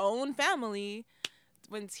of his own family,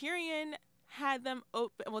 when Tyrion had them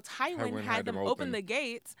Tywin had them open the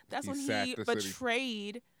gates. That's when he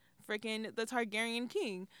betrayed freaking the Targaryen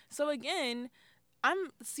king. So again,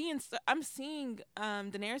 I'm seeing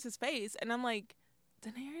Daenerys' face, and I'm like,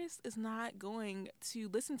 Daenerys is not going to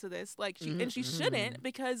listen to this, and she shouldn't,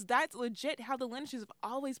 because that's legit how the Lannisters have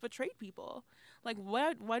always betrayed people. Like,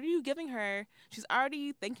 what are you giving her? She's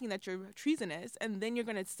already thinking that you're treasonous, and then you're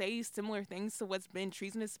going to say similar things to what's been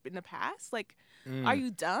treasonous in the past? Like, are you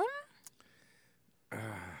dumb? I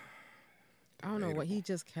don't know what he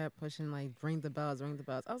just kept pushing, like, ring the bells, ring the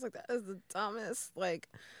bells. I was like, that is the dumbest, like...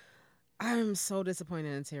 I'm so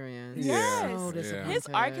disappointed in Tyrion. Yes. So disappointed. His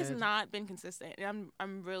arc has not been consistent, and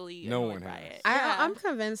I'm really annoyed by it. I'm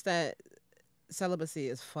convinced that celibacy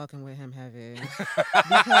is fucking with him heavy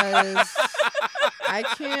because I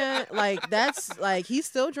can't that's he's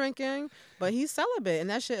still drinking, but he's celibate, and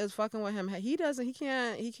that shit is fucking with him. He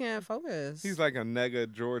can't focus. He's like a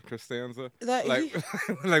nega George Costanza. Like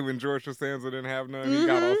like when George Costanza didn't have none, he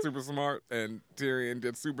got all super smart, and Tyrion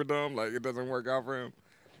did super dumb. Like it doesn't work out for him.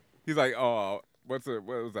 He's like, oh, what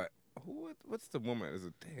was that? What's the woman? Is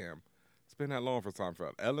it damn? It's been that long for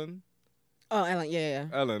Seinfeld. Ellen. Oh, Ellen, yeah.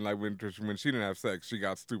 Ellen, like when she didn't have sex, she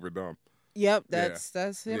got super dumb. Yep, that's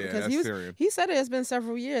him. Yeah, because Tyrion. He said it's been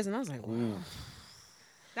several years, and I was like, wow.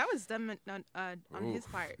 That was dumb on his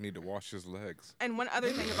part. Need to wash his legs. And one other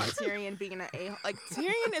thing about Tyrion being an a-hole,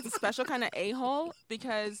 Tyrion is a special kind of a-hole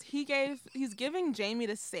because he's giving Jaime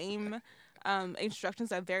the same instructions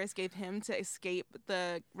that Varys gave him to escape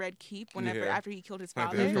the Red Keep after he killed his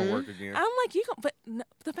father. That don't work again. I'm like, but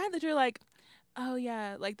the fact that you're like, oh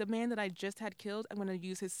yeah, like the man that I just had killed, I'm gonna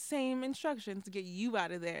use his same instructions to get you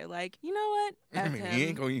out of there. Like, you know what? F him. He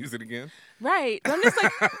ain't gonna use it again. Right. But I'm just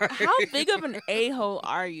like, how big of an a-hole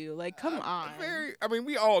are you? Like, come on.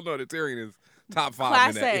 We all know that Tyrion is top 5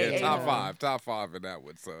 Class in that. A, Yeah, top five in that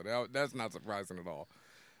one. So that's not surprising at all.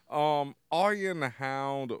 Arya and the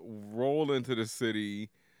Hound roll into the city.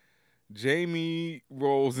 Jaime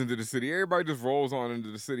rolls into the city. Everybody just rolls on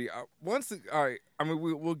into the city. All right.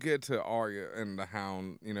 We'll get to Arya and the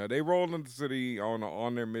Hound. You know, they roll into the city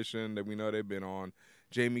on their mission that we know they've been on.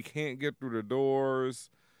 Jaime can't get through the doors.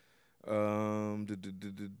 You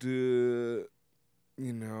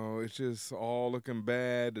know, it's just all looking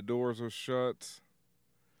bad. The doors are shut.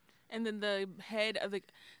 And then the head of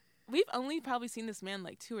we've only probably seen this man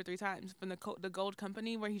like 2 or 3 times from the Gold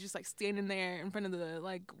Company, where he's just like standing there in front of the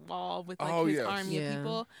wall with his army of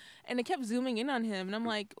people, and they kept zooming in on him, and I'm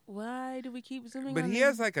like, why do we keep zooming on him? But he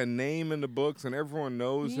has like a name in the books, and everyone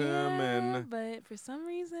knows him, and but for some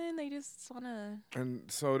reason they just wanna. And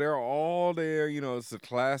so they're all there. You know, it's a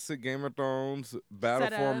classic Game of Thrones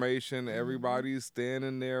battle formation. Mm-hmm. Everybody's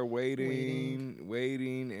standing there waiting.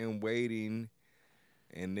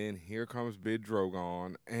 And then here comes Big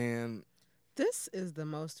Drogon, and this is the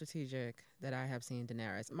most strategic that I have seen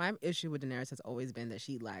Daenerys. My issue with Daenerys has always been that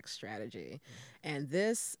she lacks strategy. And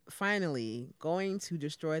this, finally, going to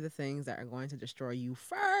destroy the things that are going to destroy you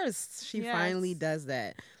first. She finally does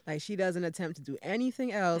that. Like, she doesn't attempt to do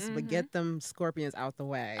anything else but get them scorpions out the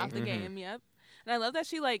way. Out the game, yep. And I love that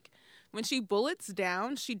she, when she bullets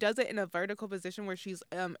down, she does it in a vertical position where she's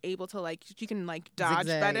able to she can dodge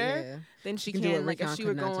better than she can if she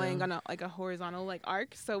were going on a horizontal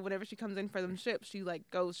arc. So whenever she comes in for them ships, she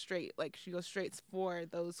goes straight. She goes straight for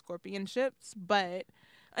those scorpion ships,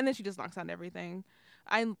 and then she just knocks out everything.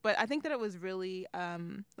 But I think that it was really a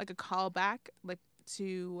callback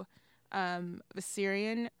to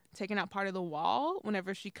Viserion taking out part of the wall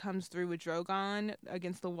whenever she comes through with Drogon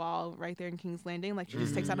against the wall right there in King's Landing. She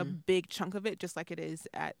just takes out a big chunk of it, just like it is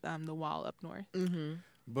at the wall up north. Mm-hmm.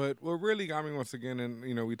 But what really got me once again, and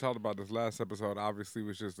we talked about this last episode, obviously,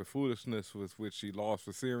 was just the foolishness with which she lost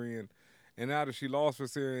Viserion. And now that she lost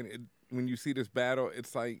Viserion, when you see this battle,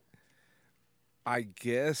 it's like, I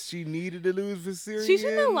guess she needed to lose Viserion. She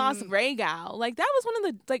shouldn't have lost Rhaegal. That was one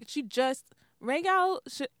of the she just. Rhaegal,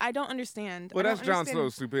 I don't understand. Well, that's Jon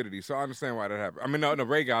Snow's stupidity, so I understand why that happened. No,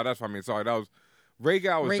 Rhaegal, that's what I mean. Sorry, that was...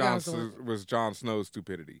 Rhaegal was Jon Snow's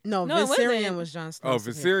stupidity. No, Viserion was Jon Snow's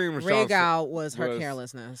stupidity. Viserion was Rhaegal was her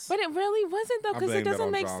carelessness. But it really wasn't, though, because it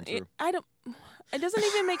doesn't make... It doesn't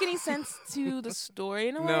even make any sense to the story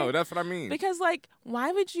in a way. No, that's what I mean. Because,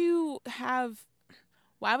 why would you have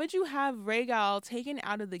Rhaegal taken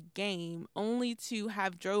out of the game only to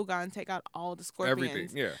have Drogon take out all the scorpions?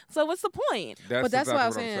 Everything, yeah. So what's the point? That's exactly what I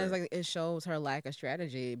was saying. Is it shows her lack of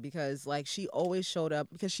strategy because she always showed up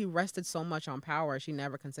because she rested so much on power. She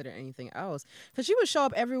never considered anything else because she would show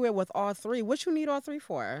up everywhere with all 3. What you need all 3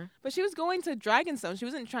 for? But she was going to Dragonstone. She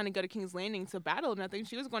wasn't trying to go to King's Landing to battle or nothing.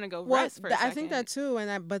 She was going to go rest for a second. I think that too,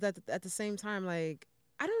 but at the same time, I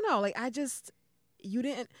don't know. You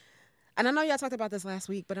didn't. And I know y'all talked about this last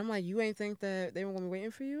week, but I'm like, you ain't think that they were going to be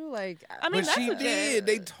waiting for you? But she did.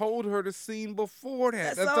 They told her the scene before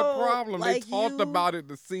that. That's the problem. They talked about it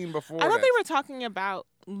the scene before that. I thought they were talking about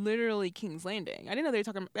literally King's Landing. I didn't think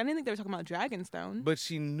they were talking about Dragonstone. But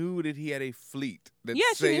she knew that he had a fleet that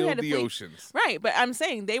sailed the oceans. Right, but I'm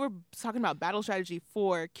saying they were talking about battle strategy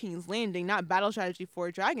for King's Landing, not battle strategy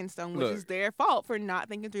for Dragonstone, which is their fault for not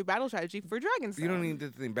thinking through battle strategy for Dragonstone. You don't need to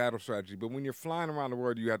think battle strategy, but when you're flying around the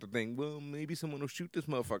world, you have to think, well, maybe someone will shoot this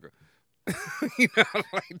motherfucker. You know,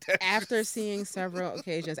 like that's After just- seeing several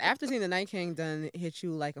occasions, after seeing the Night King done hit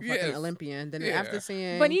you like a fucking Yes. Olympian, then Yeah. after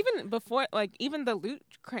seeing, But even before, like, even the loot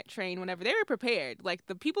train, whenever they were prepared, like,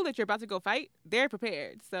 the people that you're about to go fight, they're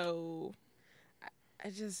prepared. So,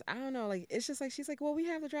 I don't know, like, it's just like, she's like, well, we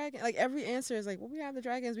have the dragon. Like, every answer is like, well, we have the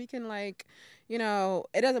dragons. We can, like, it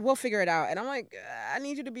doesn't, we'll figure it out. And I'm like, I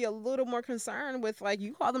need you to be a little more concerned with, like,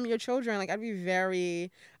 you call them your children. Like, I'd be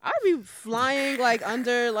flying, like,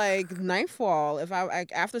 under, like, nightfall if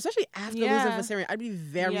especially after Yeah. losing Viserion. I'd be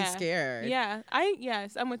very Yeah. scared. yeah,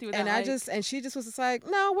 yes, I'm with you with And that. and she just was just like,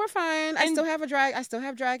 no, we're fine. I And- still have I still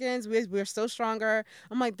have dragons. We're still stronger.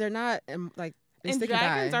 I'm like, they're not, like, they and still can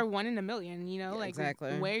dragons die. are 1 in a million, Yeah, like,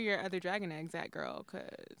 exactly. where your other dragon eggs at, girl?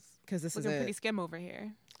 Because this is Looking pretty it. skim over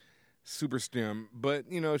here. super stem. But,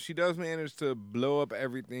 she does manage to blow up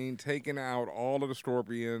everything, taking out all of the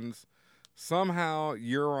Scorpions. Somehow,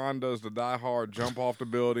 Euron does the die-hard jump off the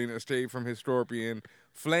building, escape from his Scorpion.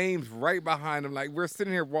 Flames right behind him. Like, we're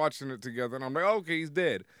sitting here watching it together, and I'm like, okay, he's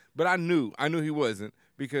dead. But I knew he wasn't,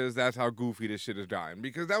 because that's how goofy this shit is dying.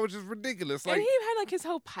 Because that was just ridiculous. Like, and he had, like, his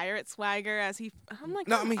whole pirate swagger I'm like,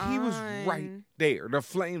 no, I mean, he was right on. there. The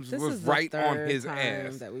flames This was is the right on third his time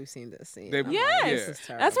ass. that we've seen this scene. They- I'm like, Yes. this is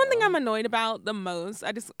That's one thing terrible. I'm annoyed about the most.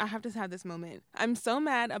 I have to have this moment. I'm so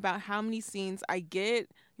mad about how many scenes I get.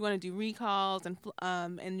 You want to do recalls and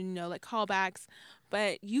like callbacks,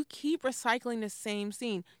 but you keep recycling the same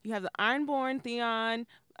scene. You have the Ironborn, Theon,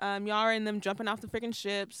 Yara and them jumping off the freaking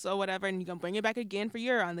ships or whatever, and you're gonna bring it back again for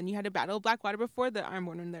Euron. Then you had to battle Blackwater before the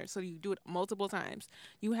Ironborn in there, so you do it multiple times.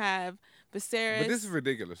 You have Viserys. But this is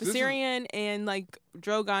ridiculous. This is- Viserion and like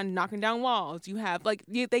Drogon knocking down walls. You have like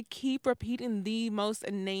they keep repeating the most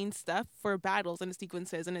inane stuff for battles and the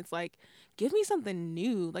sequences, and it's like, give me something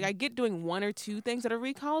new. Like I get doing 1 or 2 things that are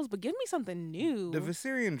recalls, but give me something new. The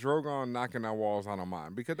Viserion Drogon knocking down walls, I don't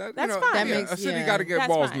mind, because That's fine. fine. That makes- a city yeah. got to get That's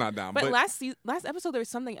walls fine. knocked down. But last episode there was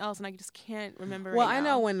something else, and I just can't remember. Well, right I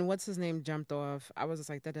now. know when what's his name jumped off, I was just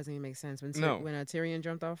like, that doesn't even make sense. When No. when Tyrion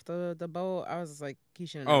jumped off the boat, I was just like, he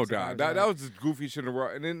shouldn't. Oh have god, survived that was just goofy shit in the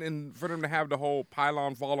world. And then for them to have the whole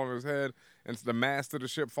pylon fall on his head and the mast of the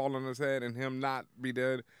ship fall on his head and him not be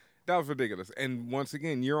dead, that was ridiculous. And once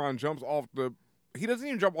again, Euron jumps off he doesn't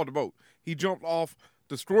even jump off the boat. He jumped off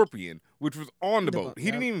the Scorpion, which was on the boat. He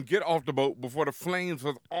yep. didn't even get off the boat before the flames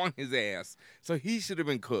was on his ass. So he should have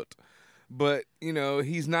been cooked. But,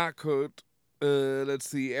 he's not cooked. Let's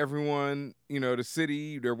see, everyone, the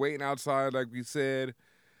city, they're waiting outside, like we said.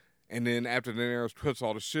 And then after Daenerys puts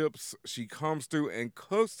all the ships, she comes through and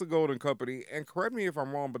cooks the Golden Company. And correct me if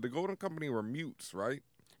I'm wrong, but the Golden Company were mutes, right?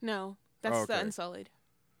 No, that's the Okay. Unsullied.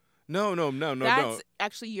 No. That's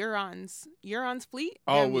actually Euron's fleet.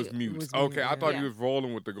 Oh, They're it was mute. mutes. It was Okay, mute, I thought yeah. you was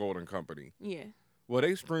rolling with the Golden Company. Yeah. Well,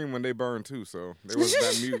 they scream when they burn too, so they wasn't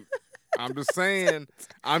that mute. I'm just saying,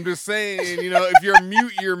 if you're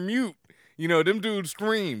mute, you're mute. Them dudes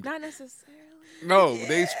screamed. Not necessarily. No,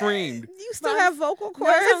 they screamed. You still have vocal No,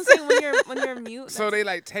 that's what I'm cords. saying. When you're mute. So they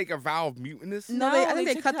take a vow of muteness? No, I think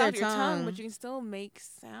they take cut it their off your tongue. but you can still make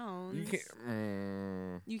sounds. You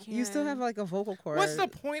can't. You can. You still have like a vocal cord. What's the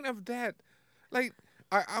point of that? Like,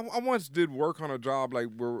 I once did work on a job like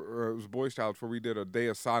where it was Boy Scouts where we did a day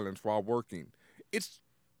of silence while working. It's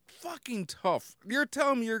fucking tough. You're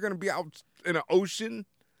telling me you're gonna be out in an ocean?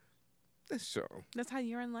 This show. That's how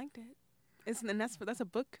Euron liked it. That's a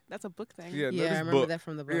book. That's a book thing. Yeah, no, Yeah, this I remember book. that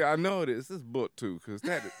from the book. Yeah, I know it is. This book too, because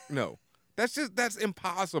no, that's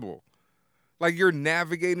impossible. Like you're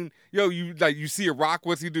navigating. You see a rock.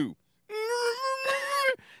 What's he do?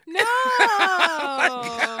 No.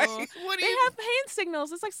 What do They you? have hand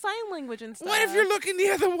signals. It's like sign language and stuff. What if you're looking the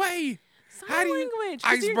other way? sign How do you language?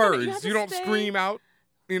 'Cause you're gonna- icebergs? have You to don't stay- scream out.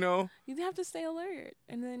 You have to stay alert,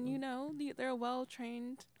 and then they're a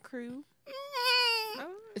well-trained crew.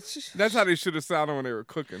 That's how they should have sounded when they were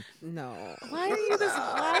cooking. No. Why are you this?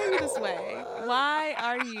 Why are you this way? Why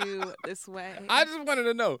are you this way? I just wanted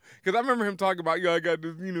to know because I remember him talking about, I got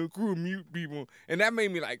this, crew of mute people, and that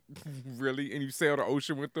made me like, really? And you sail the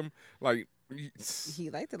ocean with them, like. He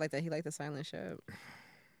liked it like that. He liked the silent ship.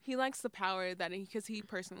 He likes the power because he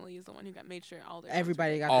personally is the one who made sure all their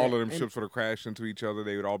Everybody got all that. of them And ships would have crashed into each other.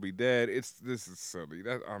 They would all be dead. This is silly.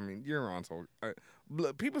 Euron's whole.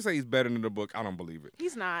 People say he's better than the book. I don't believe it.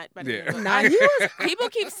 He's not. But Yeah. Nah, he was. people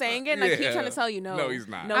keep saying it, and I keep Yeah. trying to tell you no. No, he's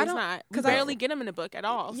not. No, I he's don't- not. We 'cause I- barely get him in the book at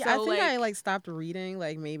all. Yeah, so, I think I stopped reading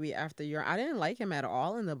maybe after your. I didn't like him at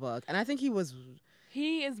all in the book, and I think he was.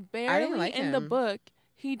 he is barely like in the him. book.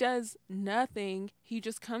 He does nothing. He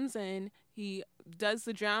just comes in. He does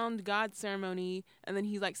the drowned god ceremony, and then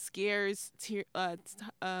he scares Theon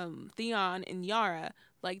and Yara.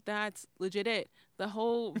 Like that's legit it. the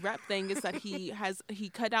whole rep thing is that he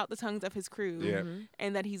cut out the tongues of his crew,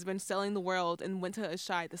 and that he's been selling the world and went to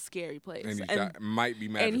Ashai, the scary place, and he might be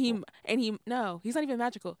magical. No, he's not even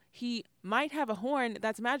magical. He might have a horn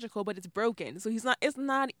that's magical, but it's broken, so he's not. It's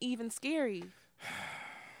not even scary.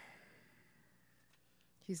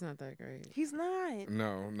 He's not that great. He's not.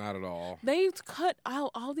 No, not at all. They've cut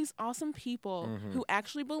out all these awesome people who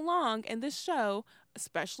actually belong in this show,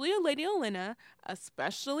 especially Lady Olenna,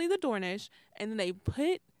 especially the Dornish, and then they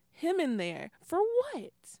put him in there for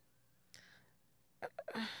what?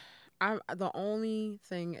 The only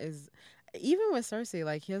thing is, even with Cersei,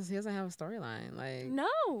 like he doesn't have a storyline. Like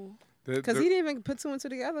no, because he didn't even put two and two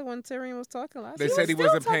together when Tyrion was talking last. They said he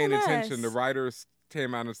wasn't paying attention. The writers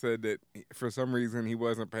came out and said that for some reason he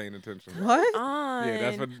wasn't paying attention. What?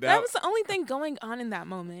 Yeah, that was the only thing going on in that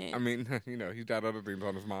moment. I mean, he's got other things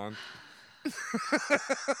on his mind.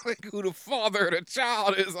 Like who the father of the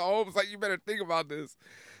child is. Oh, it's like you better think about this.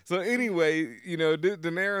 So anyway,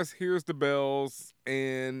 Daenerys hears the bells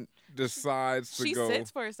and decides to go. She sits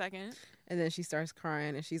for a second, and then she starts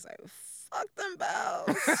crying, and she's like, "Fuck them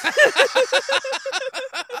bells."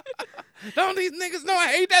 Don't these niggas know I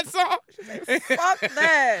hate that song? Fuck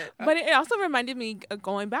that. But it also reminded me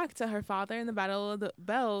going back to her father in the Battle of the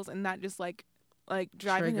Bells, and that just like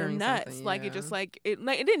driving him nuts. Yeah. Like it just it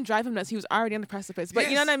didn't drive him nuts. He was already on the precipice. But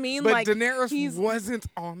you know what I mean? But Daenerys wasn't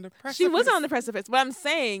on the precipice. She was on the precipice. But I'm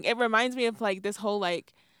saying it reminds me of like this whole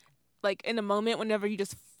like in a moment whenever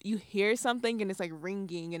you hear something and it's like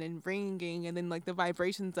ringing and then like the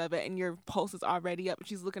vibrations of it and your pulse is already up. And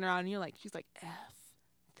she's looking around and she's like, F.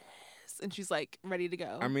 And she's like ready to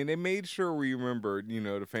go. I mean, they made sure we remembered,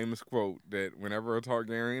 the famous quote that whenever a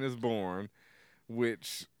Targaryen is born,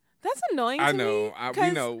 which that's annoying to me.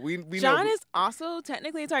 We know. Jon is also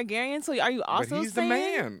technically a Targaryen, so are you also but he's saying? The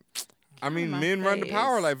man. I mean, men run the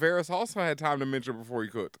power. Like Varys also had time to mention before he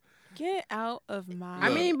could. Get out of my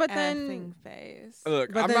face.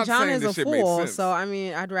 Look, but I'm then not Jon saying is this a shit makes fool, sense. so I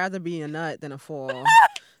mean, I'd rather be a nut than a fool.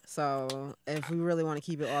 So if we really want to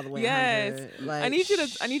keep it all the way, yes, 100, like, I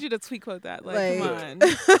need you to tweet quote that. Like come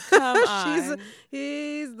on.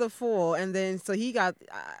 He's the fool, and then so he got.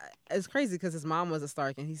 It's crazy because his mom was a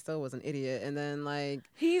Stark and he still was an idiot, and then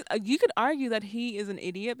you could argue that he is an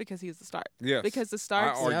idiot because he's a Stark. Yes, because the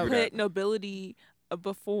Starks put that. nobility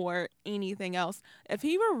before anything else. If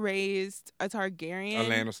he were raised a Targaryen, a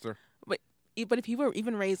Lannister. But if he were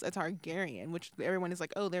even raised a Targaryen, which everyone is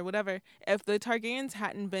like, oh, they're whatever. If the Targaryens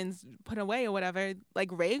hadn't been put away or whatever, like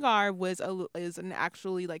Rhaegar is an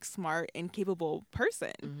actually like smart and capable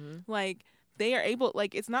person. Mm-hmm. Like they are able.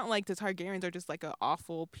 Like it's not like the Targaryens are just like an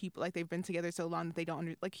awful people. Like they've been together so long that they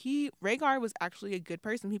don't Rhaegar was actually a good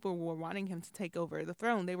person. People were wanting him to take over the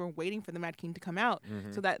throne. They were waiting for the Mad King to come out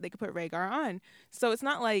so that they could put Rhaegar on. So it's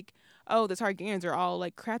not like, oh, the Targaryens are all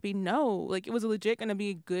like crappy. No, like it was legit going to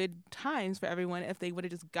be good times for everyone if they would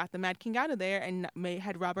have just got the Mad King out of there and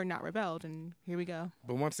had Robert not rebelled. And here we go.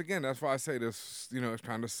 But once again, that's why I say this. It's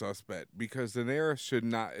kind of suspect because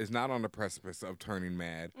Daenerys is not on the precipice of turning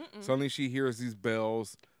mad. Suddenly she hears these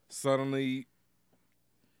bells. Suddenly,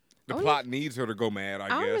 the plot needs her to go mad. I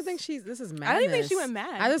guess. don't even think this is madness. I don't even think she went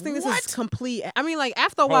mad. I just think this is complete. I mean, like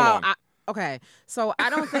after a while. Okay, so I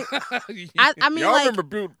don't think. I mean, y'all like,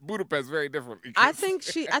 remember Budapest very differently. I think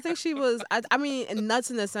she was. I mean,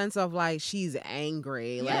 nuts in the sense of like she's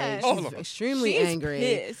angry, like she's extremely angry.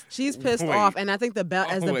 Pissed. She's pissed off, and I think the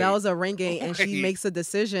bells are ringing, and she makes a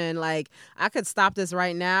decision. Like I could stop this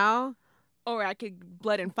right now. Or I could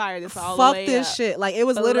blood and fire this all Fuck the way this up. shit. Like it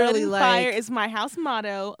was Blood literally and like fire is my house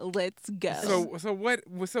motto. Let's go. So what?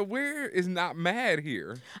 So where is not mad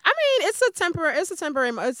here? I mean, it's a temporary. Everybody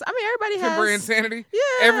has temporary insanity. Yeah,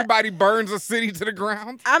 everybody burns a city to the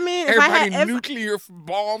ground. I mean, everybody nuclear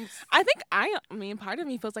bombs. I think part of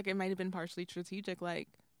me feels like it might have been partially strategic. Like,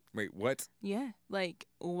 wait, what? Yeah, like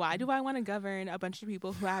why do I want to govern a bunch of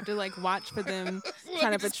people who I have to like watch for them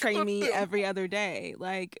trying to betray me every other day?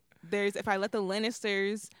 Like. If I let the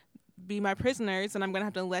Lannisters be my prisoners, and I'm gonna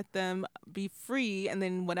have to let them be free, and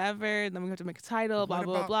then whatever. Then we have to make a title, blah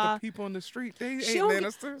blah blah. The people in the street, they ain't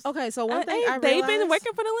Lannisters. Okay, so one thing they've been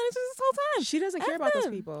working for the Lannisters this whole time. She doesn't care about those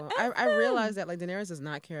people. I realized that like Daenerys does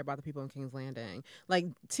not care about the people in King's Landing. Like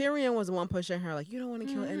Tyrion was the one pushing her, like you don't want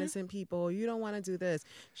to kill innocent people, you don't want to do this.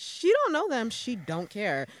 She don't know them. She don't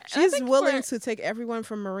care. She's willing to take everyone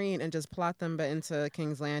from Meereen and just plot them into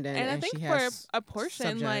King's Landing. And I think she for has a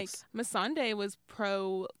portion, subjects. like Missandei was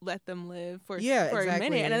pro let them live for exactly. a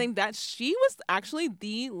minute, and I think that she was actually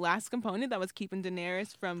the last component that was keeping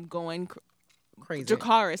Daenerys from going crazy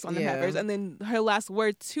Dracarys on the peppers, and then her last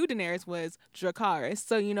word to Daenerys was Dracarys.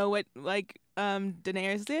 So you know what, like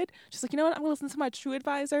Daenerys did. She's like, you know what? I'm gonna listen to my true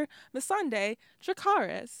advisor, Missandei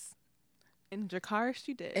Dracarys. And Dracarys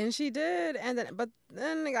she did. And she did. But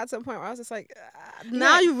then it got to a point where I was just like,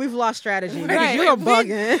 now we've lost strategy. Right. You're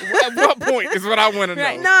bugging. At what point is what I want to know.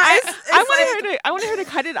 Right. No, I wanted her to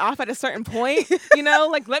cut it off at a certain point. You know,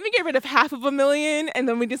 like let me get rid of $500,000 and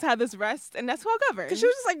then we just have this rest and that's what I'll govern. Because she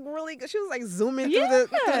was just like really good. She was like zooming through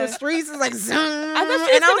the streets. It was like zoom. I thought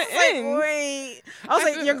she was gonna end. Like, wait. I was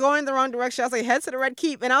like, you're going the wrong direction. I was like, head to the Red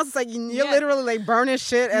Keep. And I was just like, you're literally like burning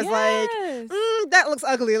shit as like, that looks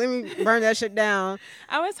ugly. Let me burn that shit down.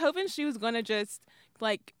 I was hoping she was gonna just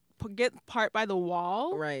like get part by the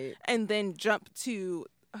wall, right, and then jump to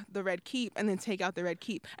the Red Keep and then take out the Red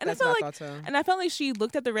Keep. And That's I felt like she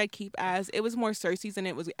looked at the Red Keep as it was more Cersei's than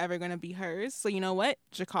it was ever gonna be hers. So you know what,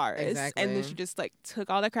 Dracarys, exactly. And then she just like took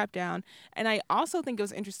all that crap down. And I also think it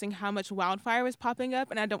was interesting how much wildfire was popping up,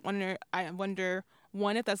 and I wonder.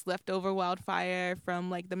 One, if that's leftover wildfire from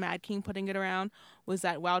like the Mad King putting it around, was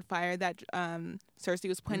that wildfire that Cersei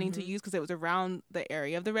was planning to use because it was around the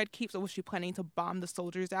area of the Red Keep. So was she planning to bomb the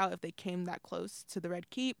soldiers out if they came that close to the Red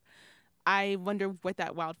Keep? I wonder what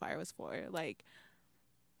that wildfire was for. Like,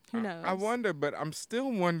 who knows? I wonder, but I'm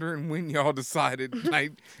still wondering when y'all decided,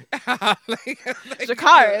 like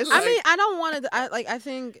Dracarys. I mean, I don't want to. I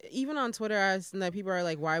think even on Twitter, that people are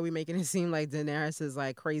like, "Why are we making it seem like Daenerys is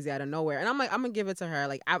like crazy out of nowhere?" And I'm like, I'm gonna give it to her.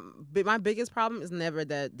 Like, my biggest problem is never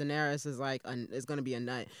that Daenerys is like is gonna be a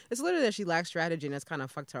nut. It's literally that she lacks strategy, and that's kind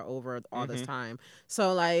of fucked her over all this time.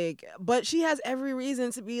 So like, but she has every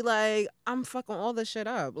reason to be like, I'm fucking all this shit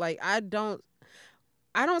up. Like, I don't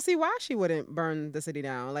see why she wouldn't burn the city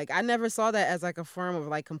down. Like, I never saw that as like a form of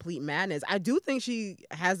like complete madness. I do think she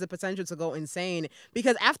has the potential to go insane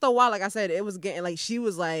because after a while, like I said, it was getting like she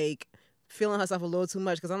was like feeling herself a little too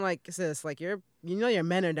much. Because I'm like, sis, like your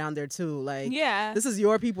men are down there too. Like, this is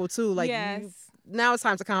your people too. Like, now it's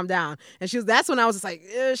time to calm down. And that's when I was just like,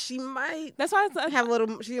 she might. That's why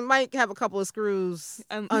she might have a couple of screws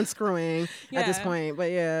unscrewing at this point. But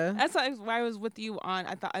yeah, that's why I was with you on.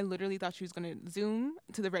 I literally thought she was gonna zoom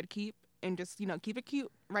to the Red Keep and just keep it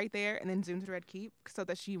cute right there, and then zoom to the Red Keep so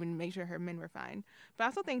that she would make sure her men were fine. But I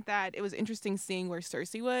also think that it was interesting seeing where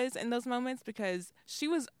Cersei was in those moments because she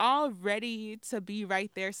was all ready to be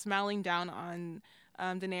right there, smiling down on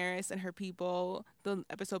Daenerys and her people the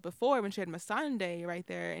episode before when she had Missandei right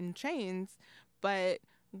there in chains. But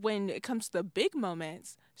when it comes to the big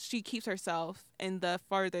moments, she keeps herself in the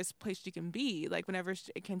farthest place she can be. Like whenever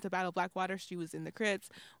it came to Battle of Blackwater, she was in the crypts.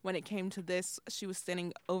 When it came to this, she was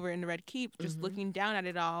standing over in the Red Keep, just looking down at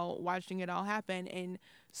it all, watching it all happen, and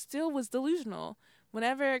still was delusional.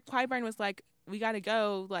 Whenever Qyburn was like, we gotta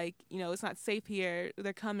go, like, it's not safe here,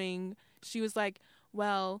 they're coming, she was like,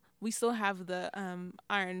 well, we still have the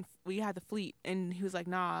we had the fleet. And he was like,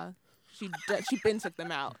 nah, she been took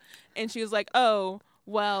them out. And she was like, oh,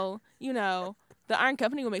 well, the Iron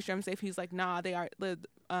Company will make sure I'm safe. He's like, nah, the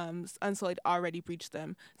Unsullied already breached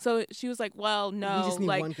them. So she was like, well, no. We just need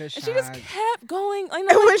one good shot. And she just kept going. And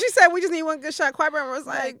when she said, we just need one good shot, Qyburn was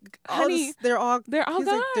like, honey, they're all gone.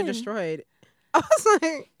 Like, they're destroyed. I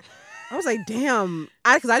was like, damn.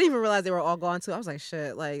 Because I didn't even realize they were all gone, too. I was like,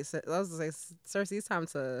 shit. Like, I was like, Cersei, it's time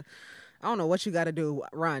to, I don't know what you got to do.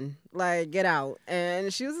 Run. Like, get out.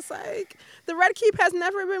 And she was just like, the Red Keep has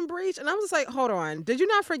never been breached. And I was just like, hold on. Did you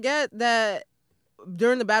not forget that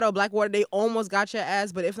during the Battle of Blackwater, they almost got your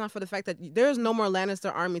ass? But if not for the fact that there's no more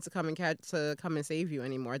Lannister army to come and save you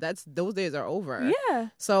anymore. Those days are over. Yeah.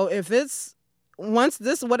 So if it's, once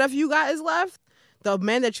whatever you got is left, the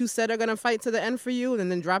men that you said are going to fight to the end for you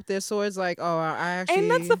and then drop their swords like, oh, I actually...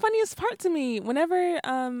 And that's the funniest part to me. Whenever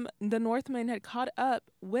the Northmen had caught up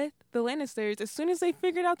with the Lannisters, as soon as they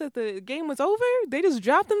figured out that the game was over, they just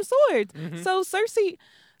dropped them swords. So Cersei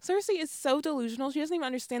is so delusional. She doesn't even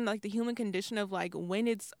understand like the human condition of like when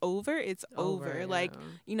it's over, it's over. Yeah. Like,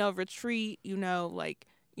 retreat,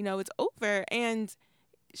 it's over. And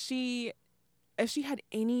if she had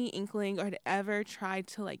any inkling or had ever tried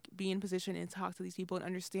to like be in position and talk to these people and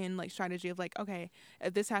understand like strategy of like, okay,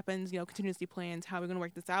 if this happens, contingency plans, how are we going to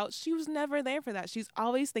work this out? She was never there for that. She's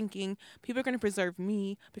always thinking people are going to preserve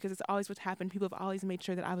me because it's always what's happened. People have always made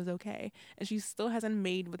sure that I was okay. And she still hasn't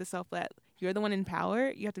made with herself that you're the one in power.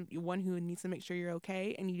 You have to be one who needs to make sure you're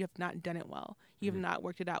okay. And you have not done it well. You have not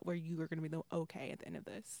worked it out where you are going to be the okay at the end of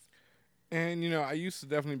this. And, I used to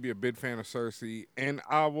definitely be a big fan of Cersei. And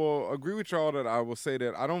I will agree with y'all that I will say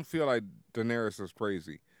that I don't feel like Daenerys is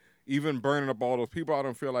crazy. Even burning up all those people, I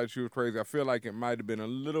don't feel like she was crazy. I feel like it might have been a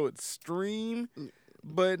little extreme,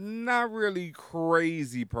 but not really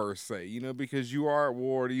crazy per se, because you are at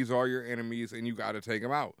war. These are your enemies, and you got to take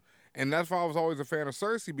them out. And that's why I was always a fan of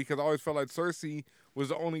Cersei, because I always felt like Cersei was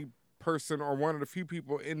the only person or one of the few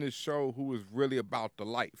people in this show who was really about the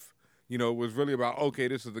life. You know, it was really about, okay,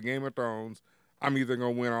 this is the Game of Thrones. I'm either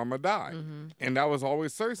going to win or I'm going to die. Mm-hmm. And that was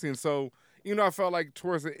always Cersei. And so, you know, I felt like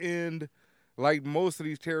towards the end, like most of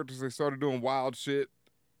these characters, they started doing wild shit.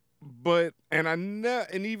 But, and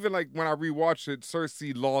even like when I rewatched it,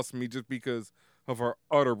 Cersei lost me just because of her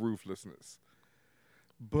utter ruthlessness.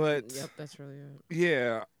 But, Yep, that's really it.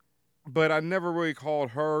 Yeah. But I never really called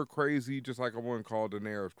her crazy, just like I wouldn't call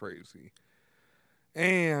Daenerys crazy.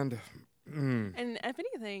 And if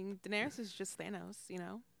anything, Daenerys is just Thanos, you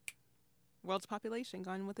know? World's population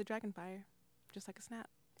gone with the dragon fire. Just like a snap.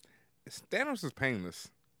 Thanos is painless.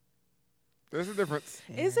 There's a difference.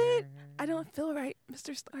 Is it? I don't feel right,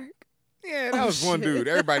 Mr. Stark. Yeah, that was one dude.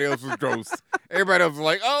 Everybody else was ghosts. Everybody else was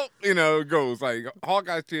like, oh, you know, ghosts. Like,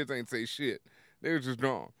 Hawkeye's kids ain't say shit. They was just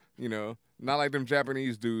gone, you know? Not like them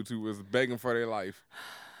Japanese dudes who was begging for their life.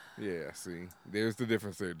 Yeah, see, there's the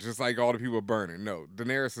difference there. Just like all the people burning. No,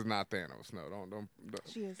 Daenerys is not Thanos. No, don't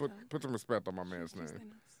She is put some respect on my man's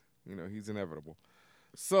name. You know, he's inevitable.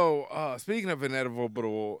 So, speaking of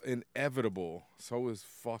inevitable, so is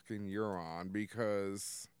fucking Euron,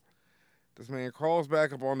 because this man crawls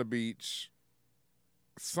back up on the beach.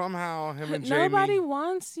 Somehow, him and Jaime. Nobody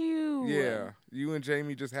wants you. Yeah, you and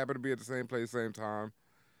Jaime just happen to be at the same place, same time.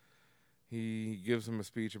 He gives him a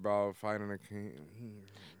speech about fighting a king.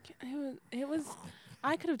 It was.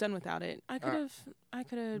 I could have done without it. I could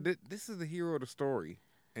have. This is the hero of the story,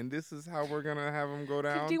 and this is how we're gonna have him go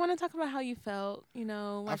down. Do you want to talk about how you felt? You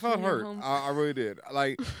know, I felt hurt. I really did.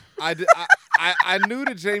 Like I knew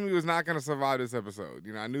that Jaime was not gonna survive this episode.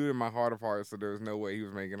 You know, I knew in my heart of hearts that there was no way he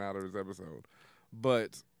was making it out of this episode.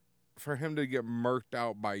 But for him to get murked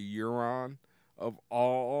out by Euron. Of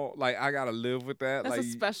all, like, I gotta live with that. That's like, a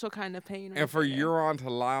special kind of pain. And for Euron to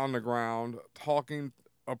lie on the ground, talking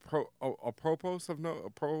apropos of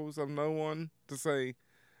no one, to say,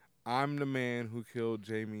 "I'm the man who killed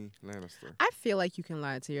Jaime Lannister." I feel like you can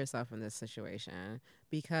lie to yourself in this situation,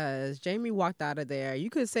 because Jaime walked out of there. You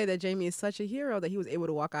could say that Jaime is such a hero that he was able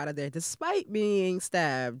to walk out of there despite being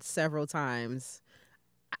stabbed several times,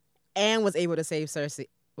 and was able to save Cersei.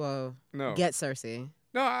 Well, get Cersei.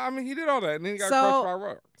 No, I mean, he did all that, and then he got crushed by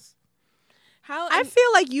rocks. I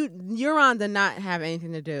feel like Euron did not have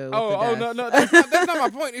anything to do with the death. No, that's not my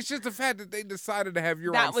point. It's just the fact that they decided to have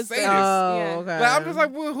Euron say this. Okay. Like, I'm just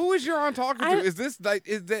like, well, who is Euron talking to? Is this like,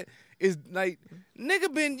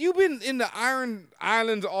 nigga, you've been in the Iron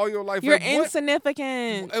Islands all your life. You're like,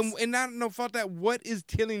 insignificant. And I don't know about that. What is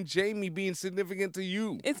killing Jaime being significant to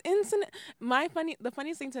you? It's The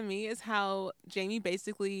funniest thing to me is how Jaime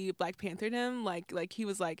basically Black Panthered him. Like he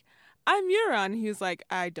was like, I'm Euron. He was like,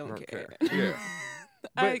 I don't care. Yeah.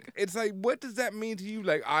 But it's like, what does that mean to you?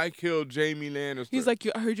 Like, I killed Jaime Lannister. He's like,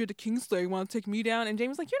 I heard you're the Kingslayer. You want to take me down? And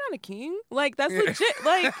Jaime's like, you're not a king. Like, that's legit.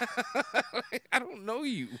 Like, I don't know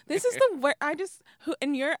you. This is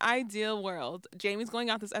in your ideal world, Jaime's going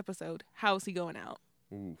out this episode. How is he going out?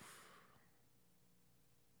 Oof.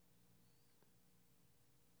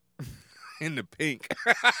 In the pink.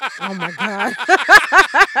 Oh my God.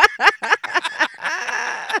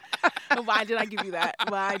 Why did I give you that?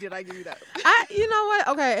 You know what?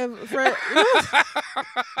 Okay.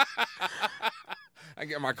 I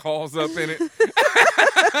get my calls up in it.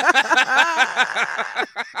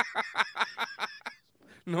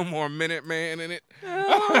 No more Minute Man in it.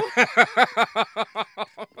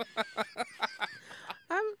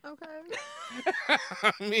 Okay.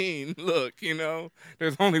 I mean, look, you know,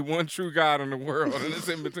 there's only one true God in the world, and it's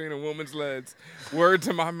in between a woman's legs. Word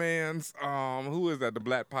to my man's, who is that? The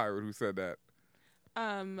Black Pirate who said that?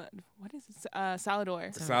 What is it?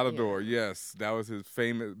 Salador. Salador, yes. That was his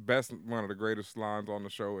one of the greatest lines on the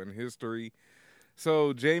show in history.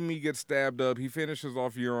 So Jaime gets stabbed up. He finishes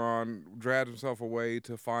off Euron, drags himself away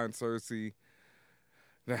to find Cersei.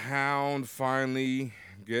 The Hound finally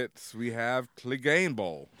we have Clegane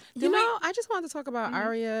Bowl. I just wanted to talk about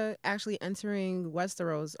Arya actually entering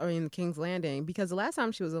Westeros, or in King's Landing, because the last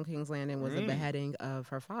time she was on King's Landing was the beheading of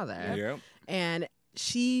her father. Yep. And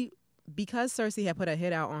because Cersei had put a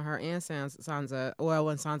hit out on her and Sansa,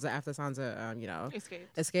 after Sansa,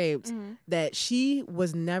 escaped, that there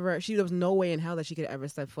was no way in hell that she could ever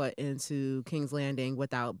step foot into King's Landing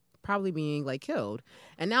without probably being like killed.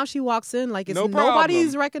 And now she walks in like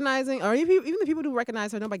nobody's recognizing, or even the people who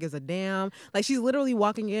recognize her, nobody gives a damn. Like, she's literally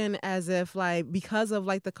walking in as if, like, because of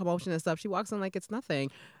like the commotion and stuff, she walks in like it's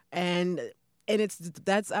nothing. And I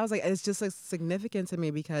was like, it's just like significant to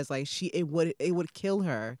me, because like it would kill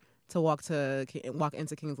her to walk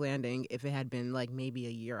into King's Landing if it had been like maybe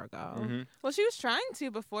a year ago. Mm-hmm. Well, she was trying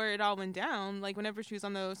to before it all went down. Like whenever she was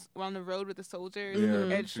on the road with the soldiers,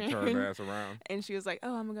 Yeah, Ed she turned her Sheeran, ass around. and she was like,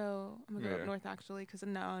 "Oh, I'm gonna go up north actually, because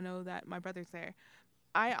now I know that my brother's there."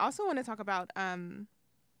 I also want to talk about so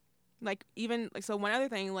one other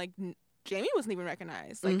thing, like Jaime wasn't even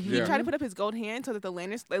recognized. Like he tried to put up his gold hand so that the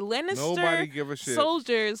Lannister Nobody give a shit.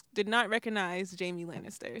 soldiers did not recognize Jaime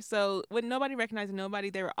Lannister. So when nobody recognized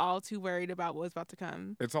nobody, they were all too worried about what was about to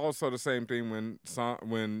come. It's also the same thing when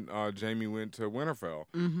Jaime went to Winterfell,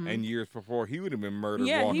 and years before he would have been murdered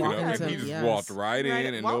walking up, and he just walked right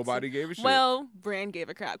in, and nobody gave a shit. Well, Bran gave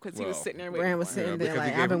a crap because he was sitting there waiting. Bran was sitting there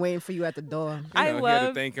like, I've been waiting for you at the door. He had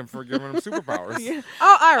to thank him for giving him superpowers.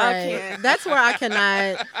 Oh, all right. That's where I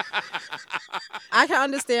cannot. I can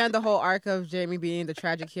understand the whole arc of Jaime being the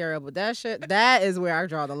tragic hero, but that is where I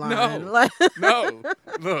draw the line. No.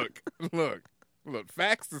 Look.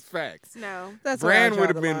 Facts is facts. No. That's Bran would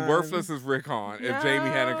have been worthless as Rickon if Jaime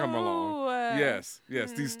hadn't come along. No. Yes.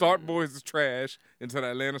 These Stark boys is trash until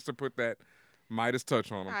that Lannister put that Midas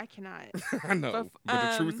touch on them. I cannot. I know,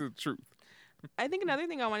 but the truth is the truth. I think another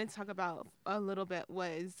thing I wanted to talk about a little bit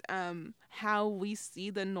was how we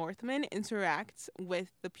see the Northmen interact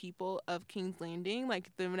with the people of King's Landing.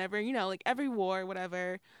 Like whenever, like every war,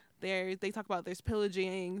 whatever, they talk about there's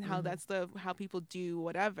pillaging, how that's how people do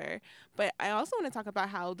whatever. But I also want to talk about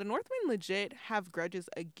how the Northmen legit have grudges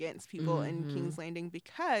against people in King's Landing,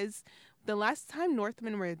 because the last time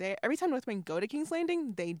Northmen were there, every time Northmen go to King's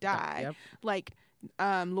Landing, they die. Yep. Like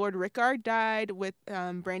Lord Rickard died with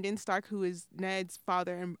Brandon Stark, who is Ned's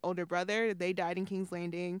father and older brother. They died in King's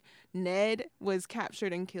Landing. Ned was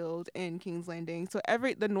captured and killed in King's Landing. So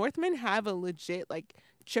the Northmen have a legit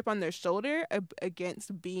chip on their shoulder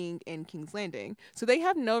against being in King's Landing. So they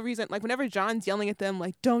have no reason, like whenever Jon's yelling at them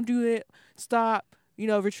like, don't do it, stop,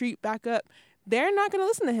 retreat, back up, they're not going to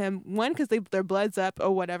listen to him. One, because their blood's up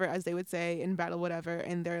or whatever, as they would say in battle, whatever,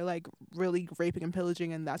 and they're like really raping and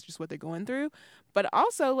pillaging, and that's just what they're going through. But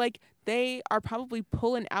also they are probably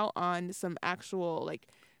pulling out on some actual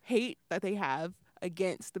hate that they have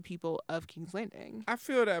against the people of King's Landing. I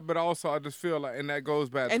feel that, but also I just feel like, and that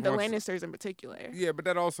goes back and to the Lannisters in particular. Yeah, but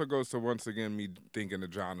that also goes to, once again, me thinking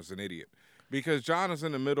that Jon is an idiot. Because Jon is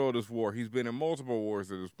in the middle of this war. He's been in multiple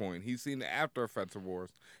wars at this point. He's seen the after effects of wars.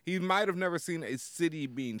 He might have never seen a city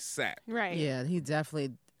being sacked. Right. Yeah, he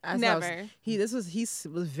definitely... Never. He was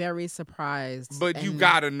very surprised. But you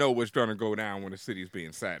gotta know what's gonna go down when the city's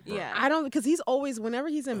being sacked, bro. Yeah. I don't, because he's always, whenever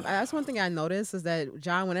he's in, that's one thing I noticed is that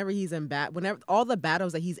Jon, whenever he's in whenever all the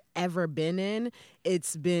battles that he's ever been in,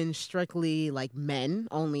 it's been strictly men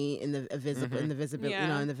only in the in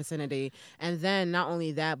the vicinity. And then not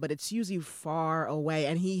only that, but it's usually far away,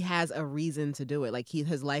 and he has a reason to do it.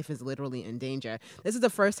 His life is literally in danger. This is the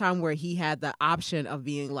first time where he had the option of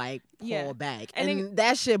being pull back, and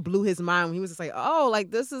that shit blew his mind when he was just like, oh,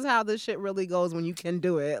 this is how this shit really goes when you can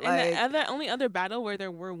do it. And the only other battle where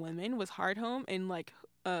there were women was Hardhome, and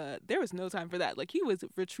there was no time for that. He was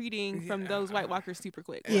retreating from those White Walkers super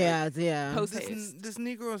quick. Yeah. Post haste. This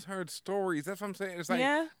Negro has heard stories. That's what I'm saying. It's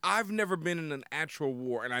I've never been in an actual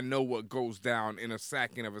war, and I know what goes down in a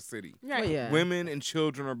sacking of a city. Right. Well, yeah. Women and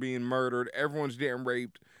children are being murdered. Everyone's getting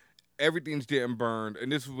raped. Everything's getting burned,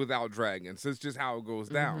 and this is without dragons. It's just how it goes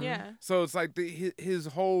down. Yeah. So it's his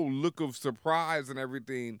whole look of surprise and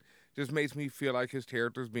everything just makes me feel like his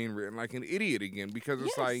character's being written like an idiot again, because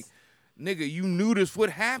it's nigga, you knew this would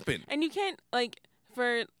happen. And you can't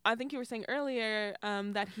I think you were saying earlier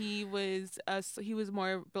that he was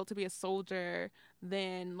more built to be a soldier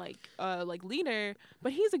than leader,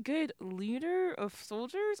 but he's a good leader of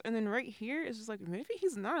soldiers. And then right here it's just maybe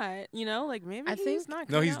he's not, maybe he's not.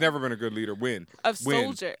 No, he's never been a good leader. Of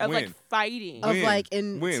soldier, of fighting, of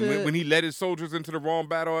when he led his soldiers into the wrong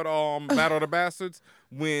battle at Battle of the Bastards,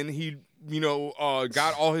 when he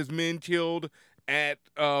got all his men killed at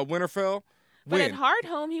Winterfell. But at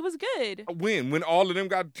Hardhome, he was good. When all of them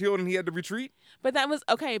got killed and he had to retreat? But that was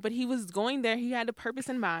okay. But he was going there. He had a purpose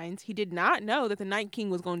in mind. He did not know that the Night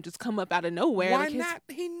King was going to just come up out of nowhere. Why not?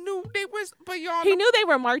 He knew they was. But y'all. He knew they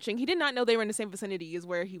were marching. He did not know they were in the same vicinity as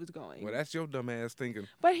where he was going. Well, that's your dumb ass thinking.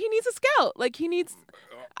 But he needs a scout. He needs.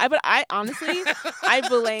 I honestly, I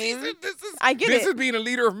blame. This is being a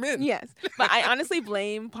leader of men. Yes, but I honestly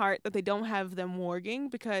blame part that they don't have them warging,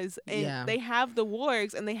 because they have the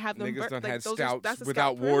wargs and they have them. Niggas done had scouts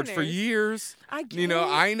without wards for years. I get You know,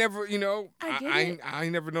 it. I ain't never, you know, I I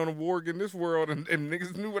ain't never known a warg in this world, and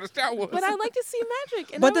niggas knew what a scout was. But I like to see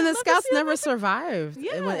magic. And But I then would the love to scouts see never magic. survived.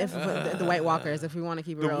 Yeah. If the White Walkers, if we want to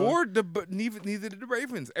keep it the real. ward, but neither did the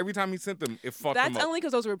Ravens. Every time he sent them, it fucked them That's up. only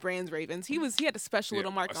because those were Brand's Ravens. He had a special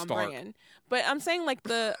little mark a on Stark. Bran. But I'm saying like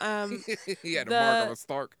the He had a mark of a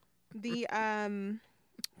Stark.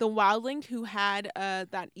 the wildling who had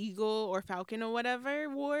that eagle or falcon or whatever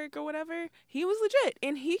warg or whatever, he was legit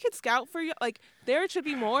and he could scout for you. Like there should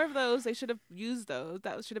be more of those. They should have used those.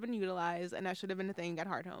 That should have been utilized, and that should have been a thing at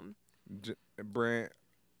Hardhome. Brand,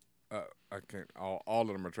 I can't. All of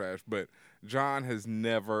them are trash. But John has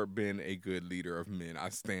never been a good leader of men. I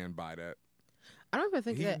stand by that. I don't even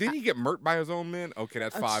think that. Didn't he get murked by his own men? Okay,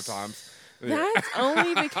 that's 5 times. That's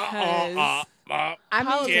only because I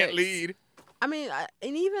mean, can't lead. I mean,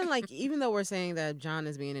 and even though we're saying that John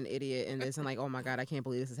is being an idiot in this, and like, oh my God, I can't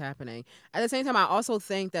believe this is happening. At the same time, I also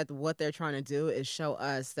think that what they're trying to do is show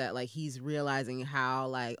us that like he's realizing how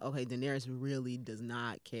like, okay, Daenerys really does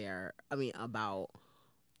not care. I mean, about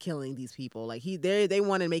killing these people. Like they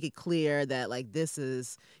want to make it clear that like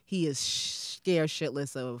he is scared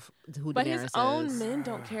shitless of who but Daenerys his is. own men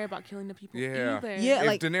don't care about killing the people either. Yeah, If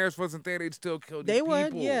like Daenerys wasn't there, they'd still kill these they people.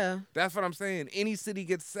 would, yeah. That's what I'm saying. Any city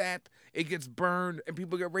gets sacked, it gets burned, and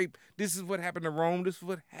people get raped. This is what happened to Rome. This is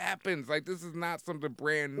what happens. Like, this is not something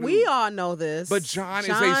brand new. We all know this. But John's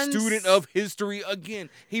a student of history again.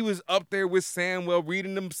 He was up there with Samwell,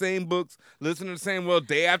 reading them same books, listening to Samwell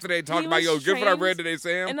day after day, talking about, yo, guess what I read today,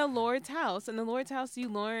 Sam? In the Lord's house. In the Lord's house, you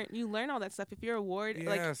learn all that stuff. If you're a ward, Yes.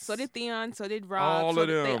 like so did Theon, so did Rob. All so of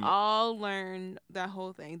did, they them. all learn that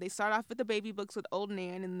whole thing. They start off with the baby books with Old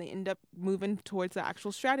Nan, and they end up moving towards the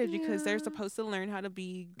actual strategy because they're supposed to learn how to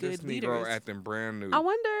be good this leaders. Negro acting brand new. I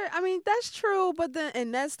wonder, I mean, that's true, but then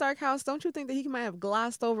in Ned Stark house, don't you think that he might have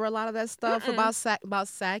glossed over a lot of that stuff about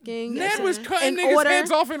sacking? Ned was cutting in niggas' order?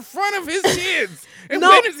 heads off in front of his kids. And No.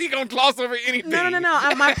 when is he going to gloss over anything? No.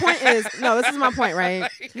 My point is, this is my point, right?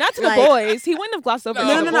 Not to Like- the boys. He wouldn't have glossed over.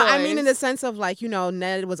 No, to the I boys. mean in the sense of like,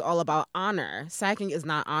 Ned was all about honor. Sacking is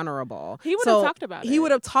not honorable. He would have talked about it. He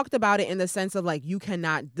would have talked about it in the sense of like,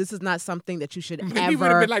 this is not something that you should He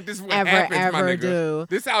would have been like, this is what happens, my ever nigga. do.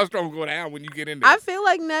 This house don't go down when you get in there. I feel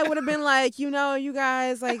like Ned would have been like, you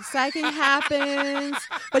guys, like sacking happens,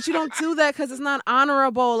 but you don't do that because it's not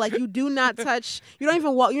honorable. Like you do not touch, you don't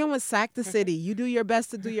even walk, you don't even sack the city. You do your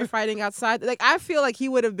best to do your fighting outside. Like I feel like he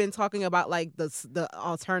would have been talking about like the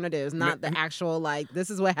alternatives, not the actual like this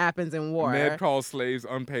is what happens in war. Ned calls slaves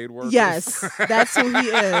unpaid workers. Yes, that's who he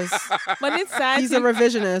is. But it's sad. He's a too.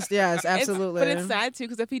 revisionist. Yes, absolutely. But it's sad too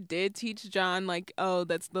because if he did teach John like, oh,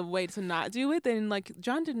 that's the way to not do it, then like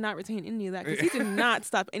John did not retain any of that because he did not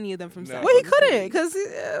stop any of them from saying. Well, he couldn't because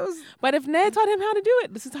it was. But if Ned taught him how to do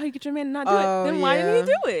it, this is how you get your man to not do it. Then why didn't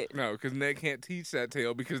he do it? No, because Ned can't teach that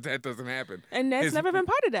tale because that doesn't happen. And Ned's never been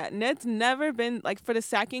part of that. Ned's never been like for the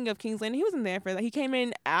sacking of King's Landing. He wasn't there for that. He came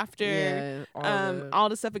in after all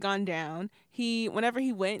the stuff had gone down. Whenever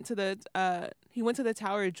he went to the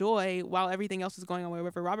Tower of Joy while everything else was going on,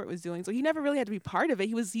 whatever Robert was doing. So he never really had to be part of it.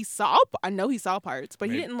 I know he saw parts, but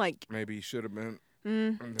he didn't like. Maybe he should have been.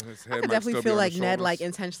 I could definitely feel like Ned like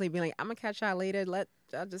intentionally being like, I'm gonna catch y'all later.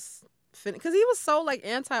 I'll just finish because he was so like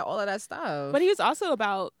anti all of that stuff. But he was also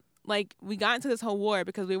about like we got into this whole war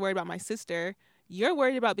because we were worried about my sister. You're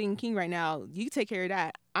worried about being king right now. You take care of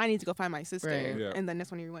that. I need to go find my sister. Right. Yeah. And then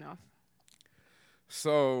that's when he went off.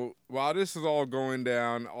 So while this is all going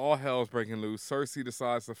down, all hell's breaking loose. Cersei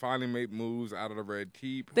decides to finally make moves out of the Red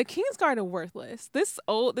Keep. The Kingsguard are worthless. This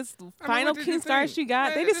final what did you Kingsguard think? she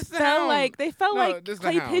got, they This just the felt Hound. like No, this the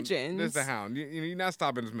clay Hound. pigeons. This is the Hound. You're not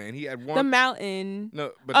stopping this man. He had one. The mountain.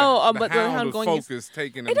 No, but but the Hound Hound was going focused,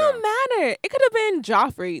 taking him It don't down. matter. It could have been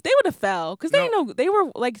Joffrey. They would have fell because they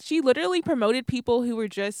were like she literally promoted people who were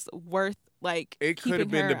just worth like. It could have keeping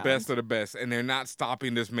been her the around. best of the best, and they're not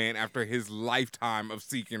stopping this man after his lifetime of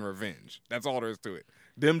seeking revenge. That's all there is to it.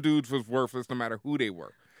 Them dudes was worthless no matter who they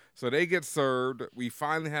were. So they get served. We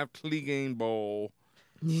finally have Clegane Bowl.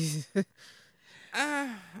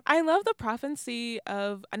 I love the prophecy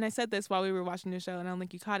of, and I said this while we were watching the show, and I don't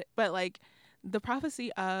think you caught it, but like the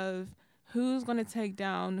prophecy of who's going to take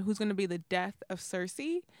down, who's going to be the death of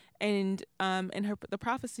Cersei, and the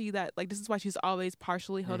prophecy that like this is why she's always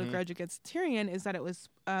partially held a grudge against Tyrion is that it was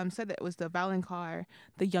said that it was the Valonqar,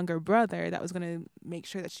 the younger brother, that was going to make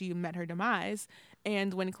sure that she met her demise,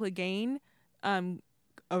 and when Clegane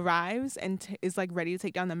arrives and is like ready to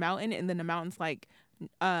take down the mountain, and then the mountain's like.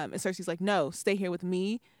 And Cersei's like, no, stay here with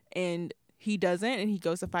me. And he doesn't. And he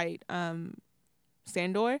goes to fight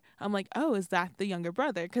Sandor. I'm like, oh, is that the younger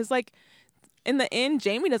brother? Because, like, In the end,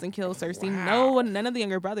 Jaime doesn't kill Cersei. Wow. No one, none of the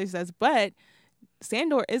younger brothers does. But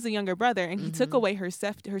Sandor is a younger brother, and he took away her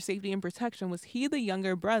safety and protection. Was he the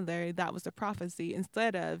younger brother? That was the prophecy,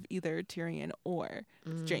 instead of either Tyrion or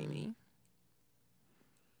Jaime.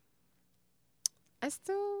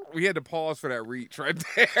 We had to pause for that reach right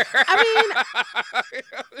there. I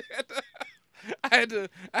mean, I had to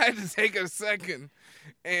take a second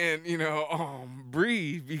and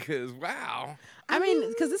breathe because wow. I mean,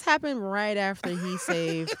 because this happened right after he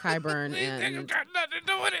saved Qyburn, and got nothing to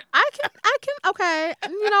do with it. I can. Okay,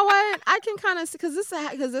 you know what? I can kind of because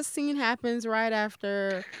this scene happens right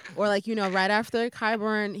after, or right after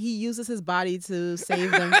Qyburn. He uses his body to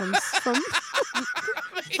save them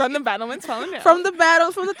From the battlements falling down. From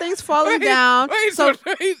the things falling down. So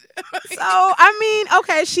I mean,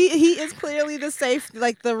 okay, he is clearly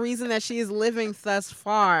the reason that she is living thus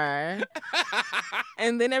far.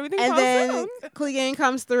 And then everything and falls then down. Clegane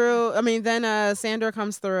comes through. I mean, then Sandor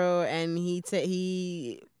comes through, and he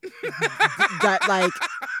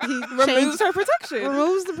removes her protection.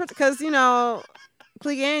 Removes because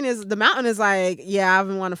Clegane is the mountain is like, yeah, I've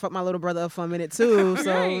been wanting to fuck my little brother up for a minute too.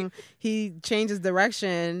 So Right. he changes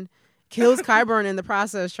direction, kills Qyburn in the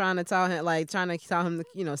process, trying to tell him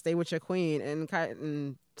to, stay with your queen,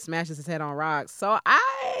 and smashes his head on rocks. So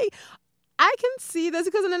I can see this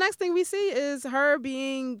because then the next thing we see is her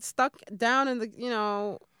being stuck down in the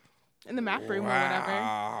In the map room or whatever.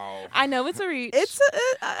 Wow. I know it's a reach.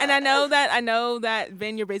 And I know that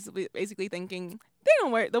Ben, you're basically thinking they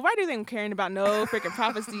don't worry. The writers ain't caring about no freaking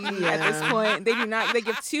prophecy at this point. They do not. They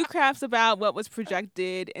give two craps about what was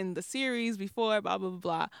projected in the series before, blah blah blah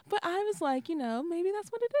blah. But I was like, maybe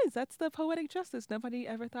that's what it is. That's the poetic justice. Nobody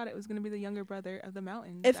ever thought it was going to be the younger brother of the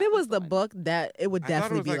mountain. If that it was the one. book, that it would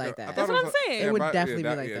definitely be like that. That's what I'm saying. It would definitely be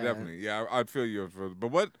like yeah, that. Definitely. Yeah, I'd feel you.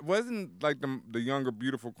 But what wasn't like the younger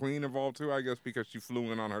beautiful queen involved too? I guess because she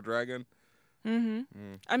flew in on her dragon.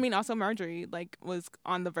 Mm-hmm. I mean, also Marjorie was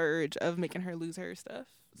on the verge of making her lose her stuff.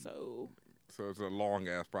 So it's a long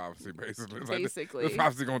ass prophecy, basically. It's Basically. Like, this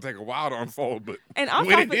prophecy gonna take a while to unfold, but And also,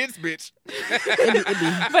 when it hits, bitch.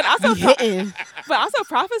 But also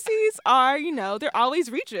prophecies are, they're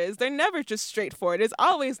always reaches. They're never just straightforward. It's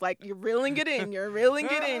always like you're reeling it in,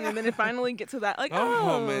 and then it finally gets to that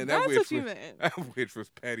man, that's what you meant. That witch was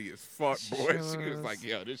petty as fuck, boy. She was like,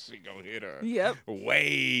 yo, this shit gonna hit her. Yep.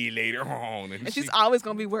 Way later on, and she's always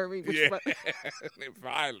gonna be worried. Yeah. And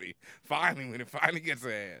finally, when it finally gets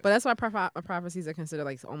her ass. But that's why prophecies are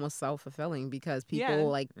considered almost self-fulfilling because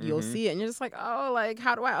people you'll see it and you're just like, oh,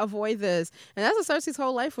 how do I avoid this? And that's what Cersei's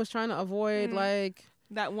whole life was trying to avoid,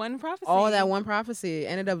 that one prophecy. All that one prophecy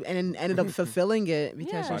ended up fulfilling it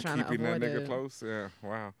because she's trying to avoid keeping that nigga it. close. Yeah,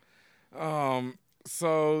 wow.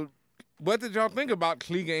 So what did y'all think about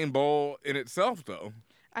Clegane Bowl in itself, though?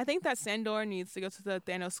 I think that Sandor needs to go to the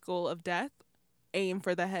Thanos School of Death, aim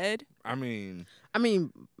for the head. I mean, and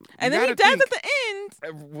then he does at the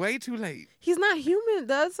end. Way too late. He's not human.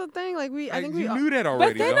 That's the thing. I think we knew that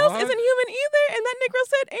already. But Thanos isn't human either, and that Negro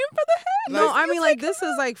said, "Aim for the head." No, I mean this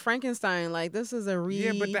is like Frankenstein. This is a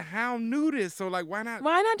Yeah, but the Hound knew this, so why not?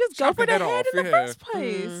 Why not just go for the head in the first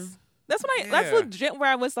place? Mm. That's legit where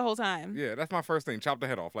I was the whole time. Yeah, that's my first thing. Chop the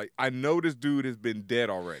head off. I know this dude has been dead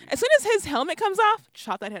already. As soon as his helmet comes off,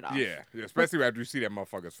 chop that head off. Yeah, especially after you see that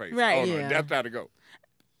motherfucker's face. Right. Oh, no, Yeah. that's gotta go.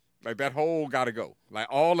 That whole gotta go.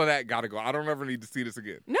 All of that gotta go. I don't ever need to see this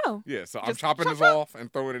again. No. Yeah, so I'm Just chopping chop, this chop. off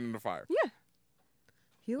and throwing it in the fire. Yeah.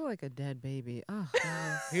 He looked like a dead baby. Oh,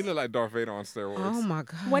 He looked like Darth Vader on steroids. oh my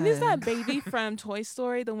god. When is that baby from Toy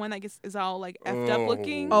Story, the one that is all effed up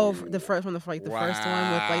looking? Oh, the first one, the first one with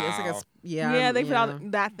it's like a yeah. They put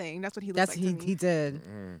out that thing. That's what he looks That's like. he did.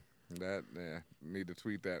 Need to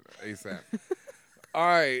tweet that ASAP. All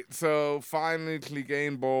right, so finally,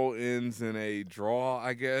 Clegane Bowl ends in a draw,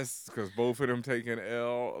 I guess, because both of them take an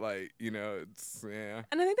L. It's yeah.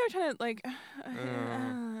 And I think they're trying to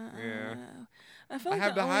yeah. I feel I like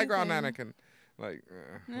have the high ground, thing, Anakin.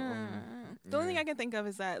 The only thing I can think of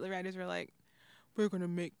is that the writers were like, "We're gonna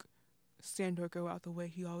make Sandor go out the way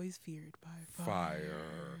he always feared, by fire."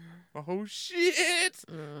 Oh shit!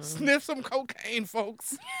 Sniff some cocaine,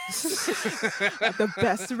 folks. The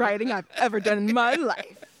best writing I've ever done in my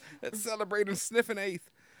life. Let's celebrate and sniff an eighth.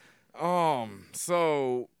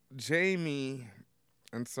 So Jaime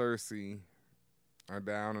and Cersei are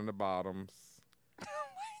down in the bottoms.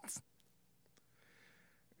 What?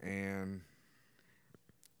 And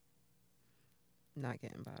Not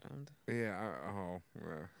getting bottomed. yeah,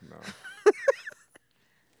 no.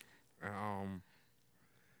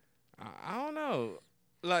 I don't know.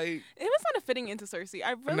 Like, it was kind of fitting into Cersei.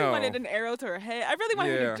 I really wanted an arrow to her head. I really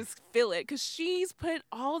wanted her to just feel it because she's put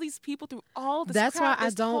all these people through all this That's crap. why I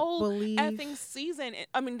this don't whole believe effing season.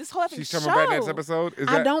 I mean, this whole effing she's show. coming back next episode.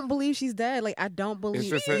 I don't believe she's dead. Like, I don't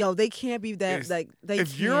believe. Yo, they can't be that. Like, they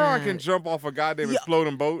if can't. Euron can jump off a goddamn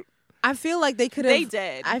exploding boat. I feel like they could have. They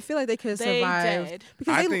did. I feel like they could have survived. Did.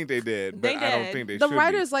 Because I think they did, but I don't think they should. The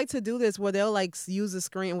writers like to do this where they'll like use a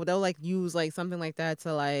screen, where they'll like use like something like that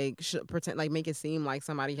to like pretend, like make it seem like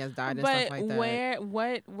somebody has died and stuff like that. But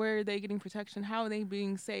what were they getting protection? How are they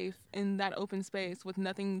being safe in that open space with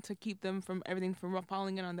nothing to keep them from everything from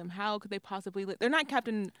falling in on them? How could they possibly live? They're not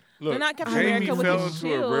Captain. Look, they're not Captain Jamie America with fell the into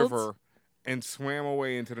shields. a river and swam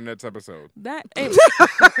away into the next episode. That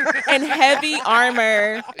and heavy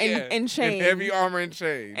armor and chains. And heavy armor and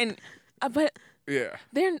chains. And but yeah,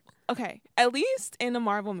 they're okay. At least in the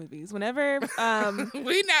Marvel movies, whenever we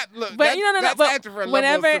not look. But but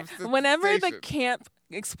whenever the camp. camp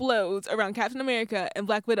explodes around Captain America and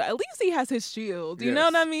Black Widow, at least he has his shield. You know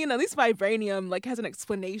Yes. what I mean? At least vibranium like has an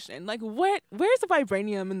explanation. Like what? Where's the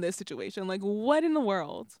vibranium in this situation? Like what in the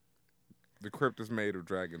world? The crypt is made of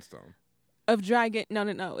dragonstone. Of dragon?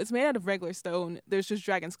 No. It's made out of regular stone. There's just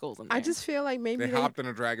dragon skulls in there. I just feel like maybe they hopped in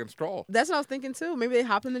a dragon skull. That's what I was thinking too. Maybe they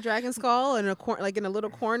hopped in the dragon skull in a like in a little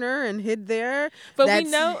corner and hid there. But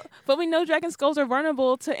we know dragon skulls are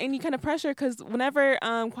vulnerable to any kind of pressure because whenever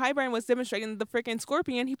Qui-Gon was demonstrating the freaking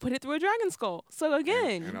scorpion, he put it through a dragon skull. So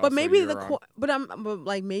again, And but also maybe Euron. but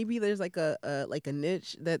like maybe there's like a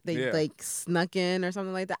niche that they Yeah. like snuck in or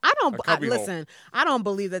something like that. I don't listen. I don't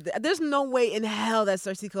believe that. There's no way in hell that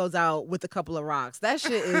Cersei goes out with a couple of rocks. That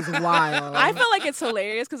shit is wild. I feel like it's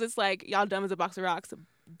hilarious because it's like y'all dumb as a box of rocks,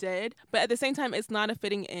 dead. But at the same time, it's not a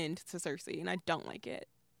fitting end to Cersei, and I don't like it.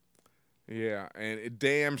 Yeah, and it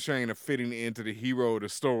damn sure ain't a fitting end to the hero of the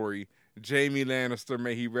story. Jaime Lannister,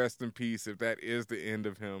 may he rest in peace if that is the end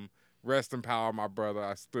of him. Rest in power, my brother.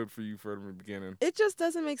 I stood for you from the beginning. It just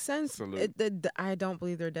doesn't make sense. Salute. I don't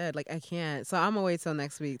believe they're dead. Like, I can't. So I'm going to wait till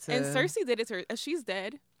next week. And Cersei did it to her. She's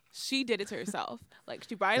dead. She did it to herself. Like,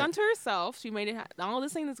 she brought it onto herself. She made it. All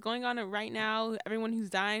this thing that's going on right now, everyone who's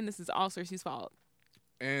dying, this is all Cersei's fault.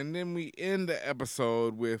 And then we end the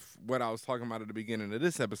episode with what I was talking about at the beginning of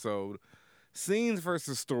this episode, scenes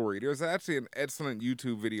versus story. There's actually an excellent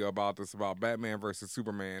YouTube video about this, about Batman versus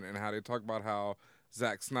Superman, and how they talk about how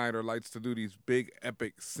Zack Snyder likes to do these big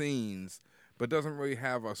epic scenes, but doesn't really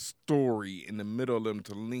have a story in the middle of them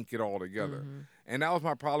to link it all together. Mm-hmm. And that was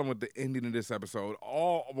my problem with the ending of this episode.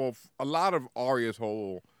 A lot of Arya's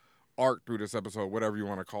whole arc through this episode, whatever you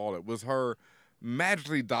want to call it, was her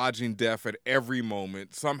magically dodging death at every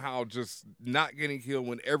moment, somehow just not getting killed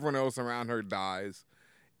when everyone else around her dies.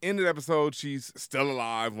 End of the episode, she's still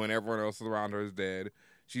alive when everyone else around her is dead.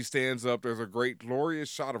 She stands up. There's a great, glorious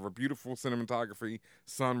shot of her beautiful cinematography,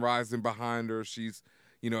 sun rising behind her. She's,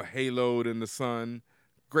 haloed in the sun.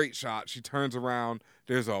 Great shot. She turns around.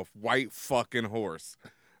 There's a white fucking horse.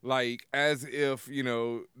 Like, as if,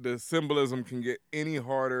 the symbolism can get any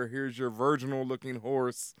harder. Here's your virginal-looking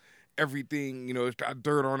horse. Everything, it's got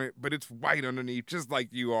dirt on it, but it's white underneath, just like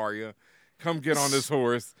you, Arya. Come get on this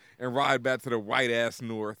horse and ride back to the white-ass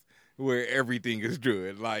north where everything is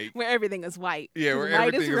good. Like, where everything is white. Yeah, where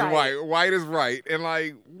everything is white. White is right. And,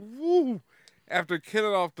 like, woo, after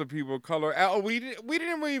killing off the people of color. We didn't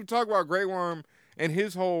really even talk about Grey Worm and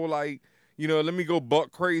his whole, like, let me go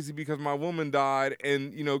buck crazy because my woman died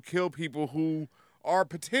and, kill people who are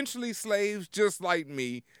potentially slaves just like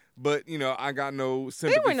me. But, I got no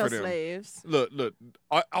sympathy for them. They were no slaves. Look,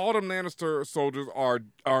 all them Lannister soldiers are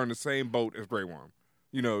in the same boat as Grey Worm.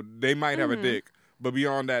 They might have a dick, but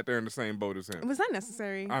beyond that, they're in the same boat as him. Was that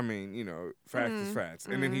necessary? I mean, facts is facts.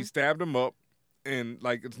 And then he stabbed him up, and,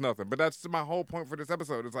 like, it's nothing. But that's my whole point for this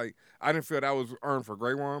episode. It's like, I didn't feel that was earned for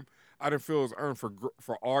Grey Worm. I didn't feel it was earned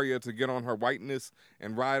for Arya to get on her whiteness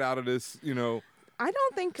and ride out of this, I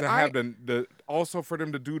don't think to have the also for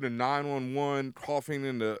them to do the 911 coughing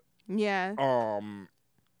in the in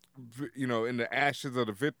the ashes of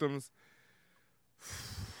the victims.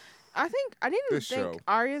 I didn't think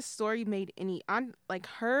Arya's story made any.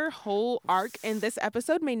 Her whole arc in this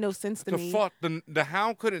episode made no sense to me. The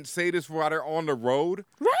Hound couldn't say this while they're on the road,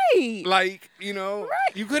 right? Like right.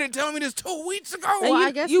 You couldn't tell me this 2 weeks ago. Well,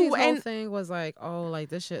 I guess his whole thing was like, oh, like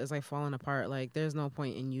this shit is like falling apart. Like there's no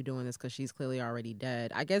point in you doing this because she's clearly already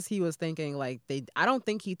dead. I guess he was thinking like I don't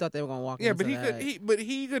think he thought they were gonna walk. Yeah, into but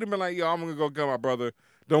he could have been like, yo, I'm gonna go get my brother.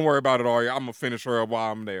 Don't worry about it, Arya. I'm gonna finish her up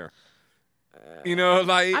while I'm there. You know,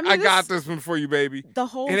 like I mean, I got this one for you, baby. The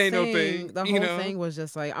whole It ain't thing, no thing. the you whole know? thing was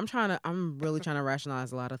just like I'm really trying to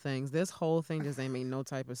rationalize a lot of things. This whole thing just ain't make no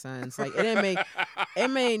type of sense. Like it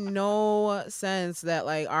made no sense that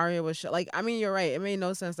like Arya was like. I mean, you're right. It made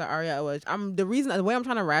no sense that Arya was. The way I'm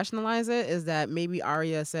trying to rationalize it is that maybe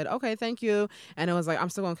Arya said, "Okay, thank you," and it was like, "I'm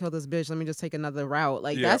still gonna kill this bitch. Let me just take another route."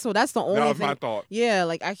 Like that's the only that was thing. my thought. Yeah,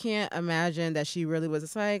 like I can't imagine that she really was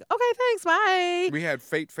just like, "Okay, thanks, bye." We had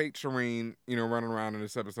Fate Shireen, running around in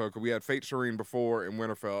this episode. Cause we had Fate Shireen before in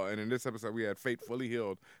Winterfell, and in this episode we had Fate fully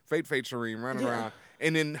healed. Fate Shireen running around,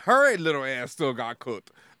 and then her little ass still got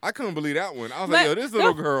cooked. I couldn't believe that one. I was like, yo, this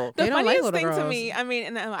little girl. The They don't funniest like thing little to me, girls. I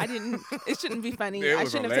mean, no, I didn't. It shouldn't be funny. It I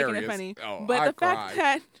was shouldn't have taken it hilarious. funny. Oh, but I the fact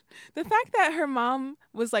cried. that her mom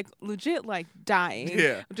was like legit like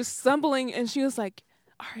dying, just stumbling, and she was like,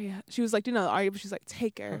 Arya. She was like, Arya, but she's like,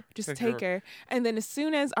 take her. Just take her. And then as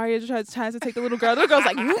soon as Arya tries to take the little girl's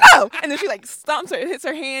like, no! And then she like stomps her, hits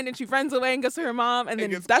her hand, and she runs away and goes to her mom. And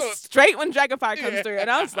then that's cooked. Straight when Dragonfire comes through. And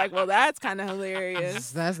I was like, well, that's kind of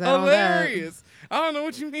hilarious. That's hilarious. I don't know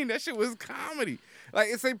what you mean. That shit was comedy. Like,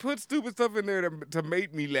 it's they put stupid stuff in there to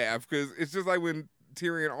make me laugh, because it's just like when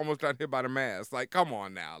Tyrion almost got hit by the mask. Like, come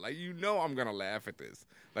on now. Like, I'm going to laugh at this.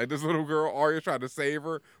 Like, this little girl, Arya, tried to save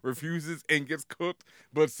her, refuses, and gets cooked,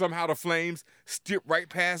 but somehow the flames skip right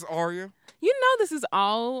past Arya.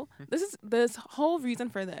 This whole reason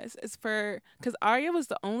for this is because Arya was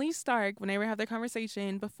the only Stark, when they were having their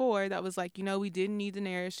conversation before, that was like, we didn't need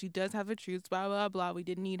Daenerys. She does have her truths, blah, blah, blah. We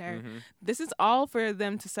didn't need her. Mm-hmm. This is all for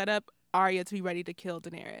them to set up Arya to be ready to kill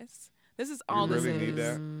Daenerys. This is all we this really is. need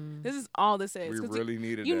that. This is all this is. We really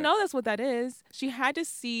needed that. that. That's what that is. She had to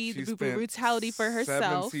see the brutality for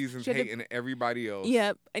herself. 7 seasons hating everybody else.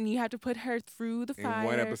 Yep, and you have to put her through the fire. In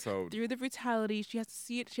one episode. Through the brutality. She has to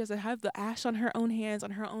see it. She has to have the ash on her own hands,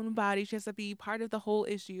 on her own body. She has to be part of the whole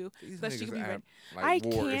issue. These so that she can be ready. Like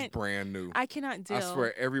war is brand new. I cannot deal. I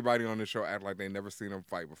swear, everybody on this show act like they never seen them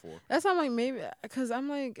fight before. That's why I'm like, maybe, because I'm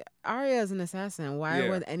like, Arya is an assassin. Why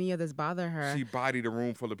would any of this bother her? She bodied a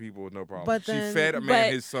room full of people with no problem. But she then, fed a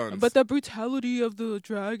man his sons. But the brutality of the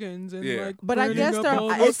dragons and like, but I guess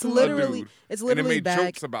it's literally and it made back.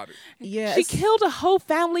 jokes about it. Yeah, she killed a whole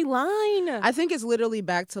family line. I think it's literally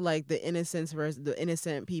back to like the innocence versus the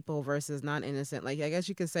innocent people versus non-innocent. Like I guess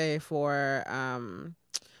you could say for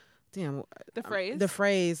the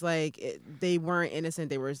phrase like they weren't innocent.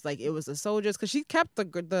 They were like, it was the soldiers, because she kept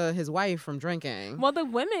his wife from drinking. Well, the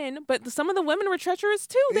women, but some of the women were treacherous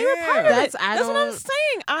too. They were part of it. That's what I'm saying.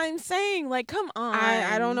 I'm saying, like, come on.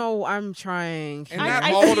 I don't know. I'm trying. And not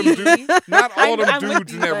all them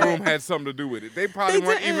dudes in that room had something to do with it. They probably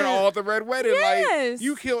weren't even all at the Red Wedding. Yes. Like,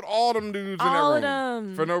 you killed all them dudes in all that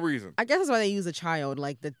room for no reason. I guess that's why they use a child.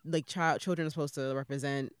 Like children are supposed to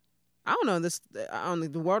represent. I don't know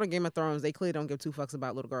the world of Game of Thrones. They clearly don't give two fucks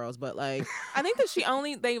about little girls, but like I think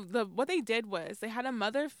that what they did was they had a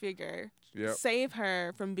mother figure save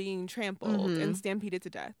her from being trampled and stampeded to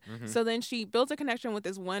death. Mm-hmm. So then she builds a connection with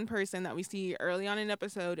this one person that we see early on in an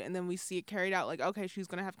episode, and then we see it carried out. Like, okay, she's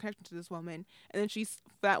gonna have a connection to this woman, and then she's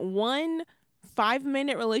that one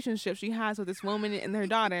 5-minute relationship she has with this woman and her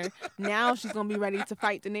daughter. Now she's gonna be ready to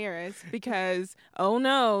fight Daenerys because, oh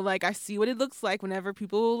no, like I see what it looks like whenever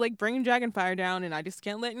people like bring Dragonfire down, and I just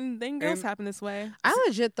can't let things happen this way. I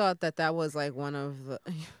legit thought that was like one of the.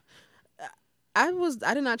 I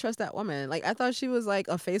did not trust that woman. Like I thought she was like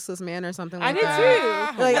a faceless man or something like that. I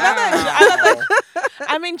did too. Like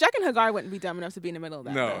I mean, Jaqen Hagar wouldn't be dumb enough to be in the middle of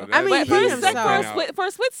that. No, I mean, for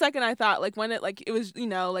a split second, I thought like when it was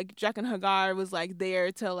like Jaqen Hagar was like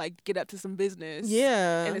there to like get up to some business,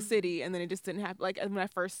 in the city, and then it just didn't happen. Like when I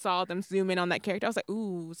first saw them zoom in on that character, I was like,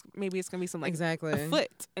 ooh, maybe it's gonna be some like a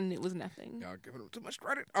foot, and it was nothing. Y'all giving them too much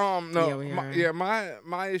credit. No,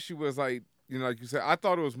 my issue was like like you said, I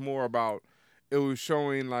thought it was more about. It was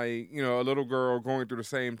showing like a little girl going through the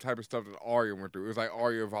same type of stuff that Arya went through. It was like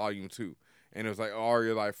Arya Volume 2. And it was like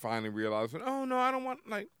Arya like finally realized, oh no, I don't want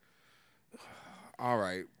like. All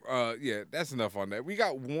right, that's enough on that. We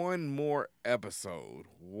got one more episode,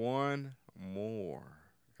 and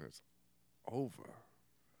it's over.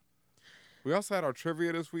 We also had our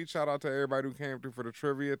trivia this week. Shout out to everybody who came through for the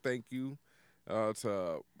trivia. Thank you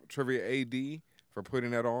to Trivia AD for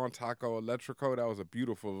putting that on. Taco Electrico, that was a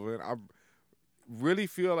beautiful event. really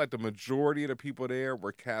feel like the majority of the people there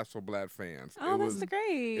were Castle Black fans. Oh, that's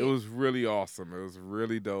great. It was really awesome. It was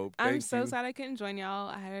really dope. I'm so sad I couldn't join y'all.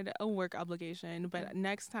 I had a work obligation, but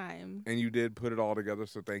next time. And you did put it all together,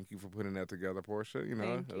 so thank you for putting that together, Porshea. You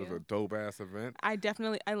know, it was a dope-ass event. I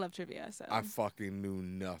love trivia, so. I fucking knew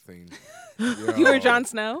nothing. You were Jon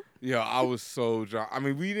Snow? Yeah, I was so Jon. I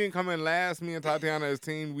mean, we didn't come in last, me and Tatiana as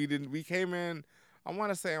team. We came in, I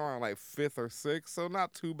want to say around like 5th or 6th, so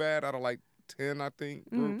not too bad out of like 10, I think,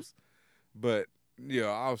 groups. But yeah,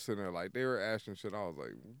 I was sitting there like they were asking shit. I was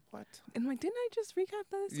like, what? And like, didn't I just recap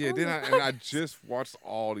this? Yeah, and I just watched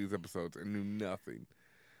all these episodes and knew nothing.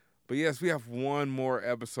 But yes, we have one more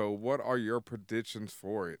episode. What are your predictions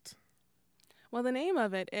for it? Well, the name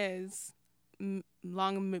of it is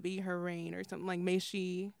Long May Be Her Reign or something like May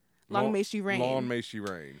She Reign. Long May She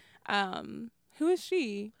Reign. Who is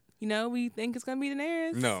she? You know, we think it's gonna be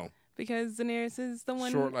Daenerys. No. Because Daenerys is the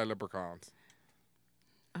one. Short like leprechauns.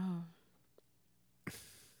 Oh.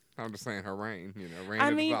 I'm just saying her reign, you know, reign I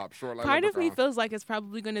at mean, the top. Short like part leprechauns. of me feels like it's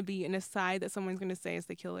probably going to be an aside that someone's going to say is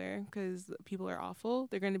the killer because people are awful.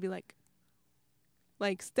 They're going to be like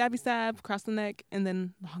stabby stab, cross the neck, and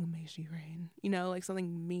then long may she reign. You know, like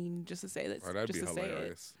something mean just to say that. Oh, that'd just be to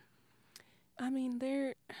hilarious. Say it. I mean,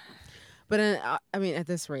 they're. But at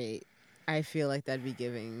this rate, I feel like that'd be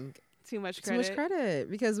giving too much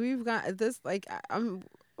credit because we've got this like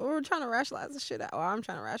we're trying to rationalize the shit out. Or I'm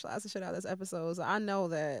trying to rationalize the shit out of this episode. So I know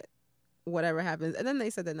that whatever happens, and then they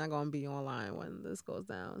said they're not going to be online when this goes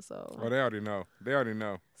down. So they already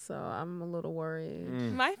know. So I'm a little worried.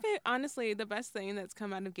 My favorite, honestly, the best thing that's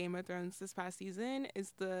come out of Game of Thrones this past season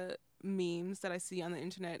is the memes that I see on the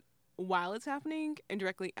internet while it's happening and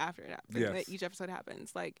directly after it happens. Yes. Each episode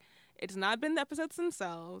happens. Like, it's not been the episodes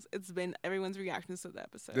themselves. It's been everyone's reactions to the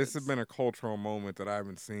episodes. This has been a cultural moment that I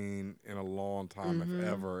haven't seen in a long time, if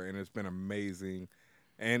ever, and it's been amazing.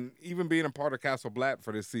 And even being a part of Castle Black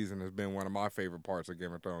for this season has been one of my favorite parts of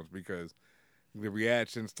Game of Thrones because the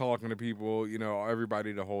reactions, talking to people, you know,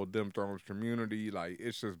 everybody, the whole Game of Thrones community, like,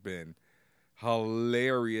 it's just been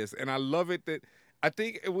hilarious. And I love it that I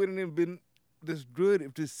think it wouldn't have been this good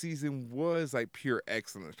if this season was, like, pure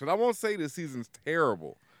excellence. Because I won't say this season's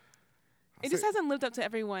terrible. It just hasn't lived up to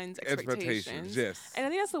everyone's expectations. Yes. And I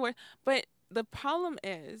think that's the word. But the problem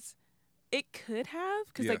is, it could have,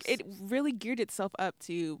 because like it really geared itself up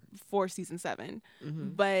for season 7,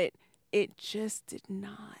 but it just did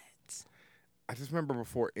not. I just remember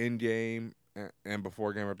before Endgame and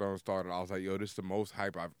before Game of Thrones started, I was like, yo, this is the most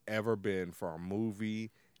hype I've ever been for a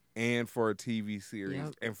movie and for a TV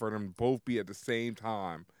series, and for them both be at the same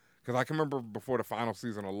time. Because I can remember before the final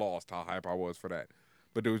season of Lost how hype I was for that.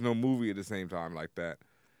 But there was no movie at the same time like that.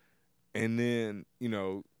 And then, you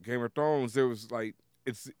know, Game of Thrones, there was like,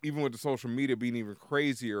 it's even with the social media being even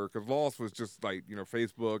crazier because Lost was just like, you know,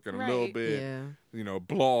 Facebook and a little bit, you know,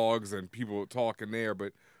 blogs and people talking there.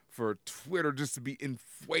 But for Twitter just to be in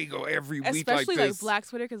fuego every week like this. Especially like Black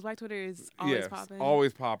Twitter, because Black Twitter is always popping.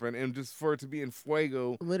 Always popping. And just for it to be in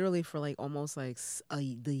fuego. Literally for like almost like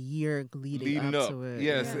the year leading up to it.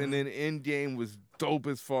 Yes, and then Endgame was dope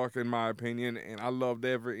as fuck in my opinion. And I loved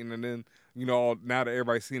everything. And then, you know, now that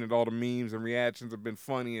everybody's seen it, all the memes and reactions have been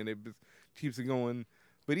funny and it just keeps it going.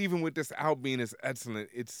 But even with this out being as excellent,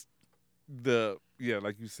 it's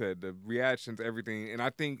like you said, the reactions, everything. And I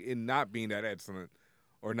think it not being that excellent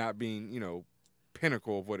or not being, you know,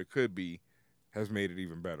 pinnacle of what it could be has made it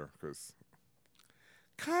even better because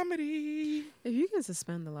comedy. If you can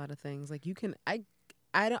suspend a lot of things, like you can, I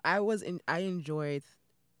enjoyed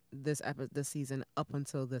this season up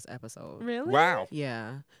until this episode. Really? Wow.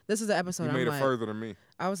 Yeah. This is the episode you made it further than me.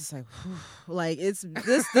 I was just like, like it's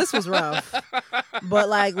this was rough. But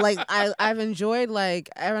like I've enjoyed, like,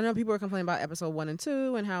 I know people were complaining about episode 1 and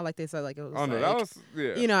 2 and how like they said like it was that was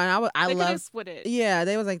you know, and I loved split it. Yeah,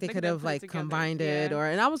 they was like they could have like combined it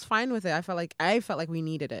and I was fine with it. I felt like we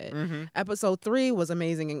needed it. Episode 3 was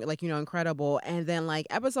amazing and like, you know, incredible. And then like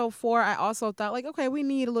episode 4 I also thought like, okay, we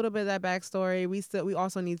need a little bit of that backstory. We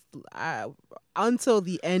also need until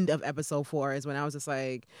the end of episode 4 is when I was just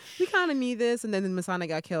like, we kind of need this. And then Masana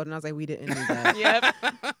got killed and I was like, we didn't need that.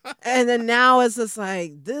 Yep. And then now it's just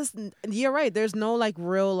like this. You're right. There's no like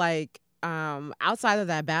real like outside of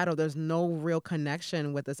that battle. There's no real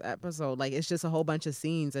connection with this episode. Like it's just a whole bunch of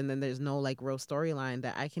scenes, and then there's no like real storyline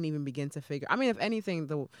that I can even begin to figure. I mean, if anything,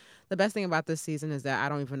 the best thing about this season is that I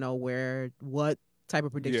don't even know what type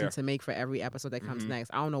of prediction to make for every episode that comes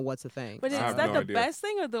next. I don't know what to think. But is that the best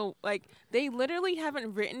thing, or the like? They literally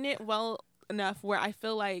haven't written it well enough where I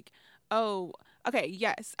feel like, oh, okay,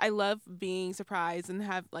 yes, I love being surprised and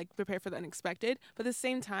have like prepared for the unexpected, but at the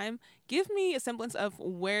same time, give me a semblance of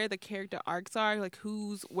where the character arcs are, like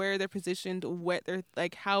where they're positioned, what they're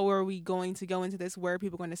like, how are we going to go into this, where are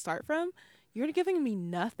people going to start from? You're giving me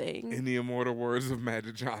nothing. In the immortal words of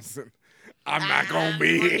Magic Johnson, I'm not gonna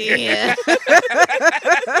be here.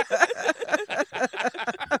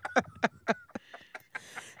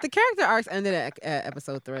 The character arcs ended at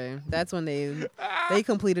episode 3. That's when they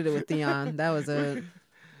completed it with Theon. That was it.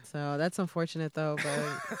 So that's unfortunate though,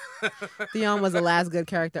 but Theon was the last good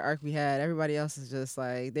character arc we had. Everybody else is just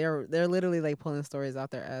like they're literally like pulling stories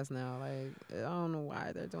out their ass now. Like I don't know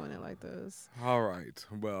why they're doing it like this. All right.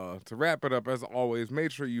 Well, to wrap it up, as always,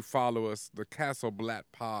 make sure you follow us, the Castle Black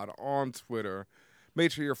Pod, on Twitter.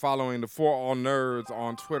 Make sure you're following the For All Nerds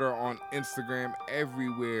on Twitter, on Instagram,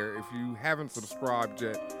 everywhere. If you haven't subscribed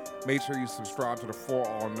yet, make sure you subscribe to the For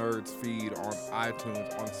All Nerds feed on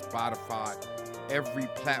iTunes, on Spotify, every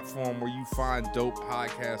platform where you find dope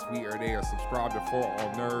podcasts. We are there. Subscribe to For All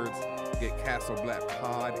Nerds. Get Castle Black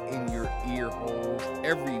Pod in your ear holes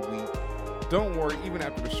every week. Don't worry, even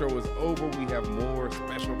after the show is over, we have more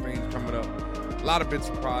special things coming up. A lot of big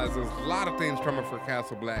surprises, a lot of things coming for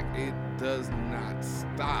Castle Black. It does not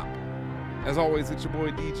stop. As always, it's your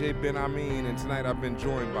boy DJ Benhameen, and tonight I've been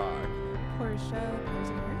joined by Porshea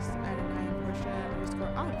Patterson at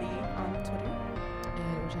Porshea_Obby on Twitter.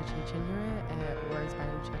 And Uchechi Chinyere at Words by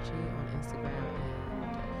Uchechi on Instagram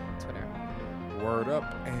and Twitter. Word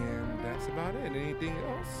Up, and that's about it. Anything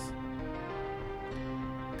else?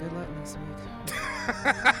 Good luck next week.